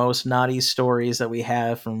telling our most naughty stories that we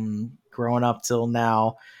have from growing up till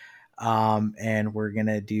now. And we're going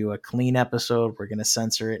to do a clean episode. We're going to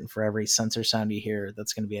censor it. And for every censor sound you hear,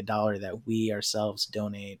 that's going to be $1 that we ourselves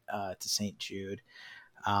donate to St. Jude.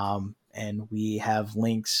 And we have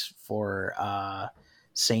links for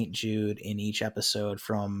St. Jude in each episode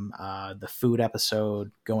from the food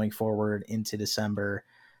episode going forward into December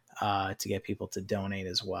to get people to donate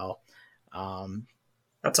as well.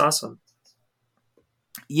 That's awesome.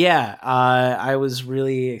 Yeah, I was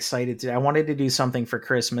really excited I wanted to do something for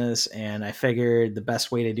Christmas, and I figured the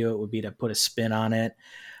best way to do it would be to put a spin on it.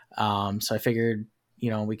 So I figured,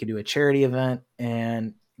 we could do a charity event,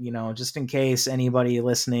 and just in case anybody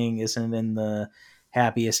listening isn't in the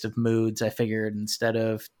happiest of moods, I figured instead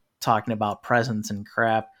of talking about presents and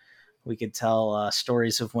crap, we could tell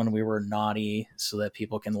stories of when we were naughty so that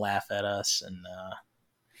people can laugh at us and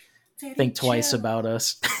think twice about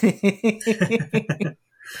us.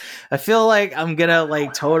 I feel like I'm gonna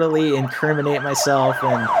totally incriminate myself,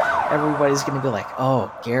 and everybody's gonna be like,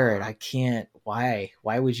 "Oh, Garrett, I can't. Why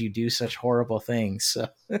would you do such horrible things?" So,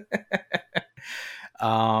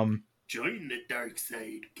 join the dark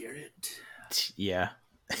side, Garrett. Yeah.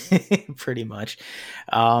 Pretty much.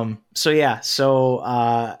 So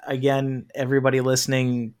again, everybody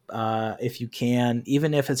listening, if you can,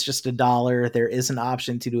 even if it's just $1, there is an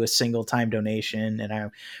option to do a single time donation. And I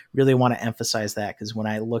really want to emphasize that, because when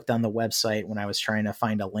I looked on the website, when I was trying to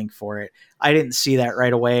find a link for it, I didn't see that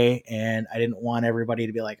right away. And I didn't want everybody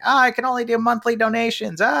to be like, I can only do monthly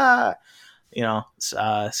donations. So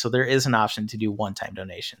there is an option to do one-time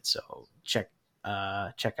donation. So check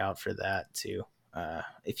out for that too.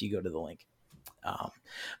 If you go to the link.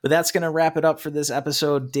 But that's going to wrap it up for this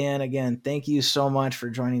episode. Dan, again, thank you so much for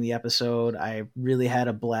joining the episode. I really had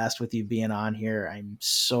a blast with you being on here. I'm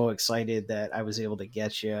so excited that I was able to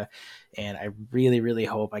get you, and I really, really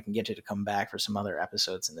hope I can get you to come back for some other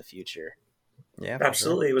episodes in the future. Yeah,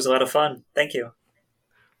 absolutely. Sure. It was a lot of fun. Thank you.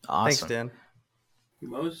 Awesome. Thanks, Dan.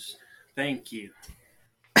 Most thank you.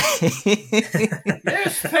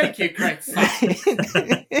 Yes, thank you, great.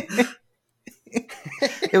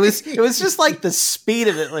 It was just like the speed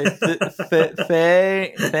of it, like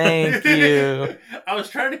thank you. I was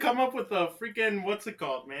trying to come up with a freaking, what's it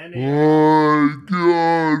called, man? I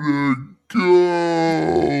gotta go.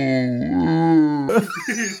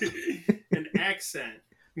 An accent,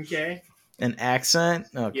 okay? An accent,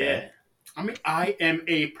 okay. Yeah, I am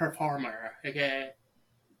a performer, okay?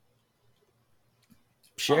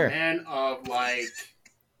 Sure. A man of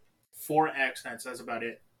 4 accents. That's about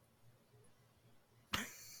it.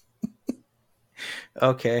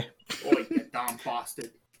 Okay. Oh, you dumb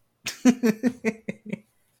bastard.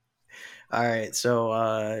 All right,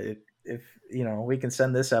 so if we can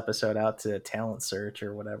send this episode out to Talent Search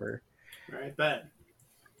or whatever. All right, bet.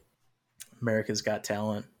 America's Got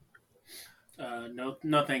Talent. No,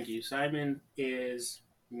 thank you. Simon is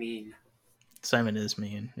mean. Simon is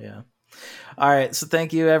mean, yeah. All right, so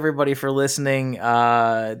thank you everybody for listening.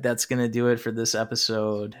 That's gonna do it for this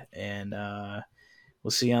episode, and we'll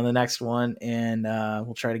see you on the next one, and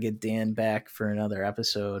we'll try to get Dan back for another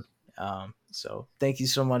episode. So thank you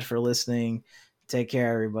so much for listening. Take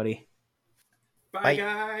care, everybody. Bye.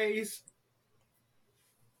 Guys.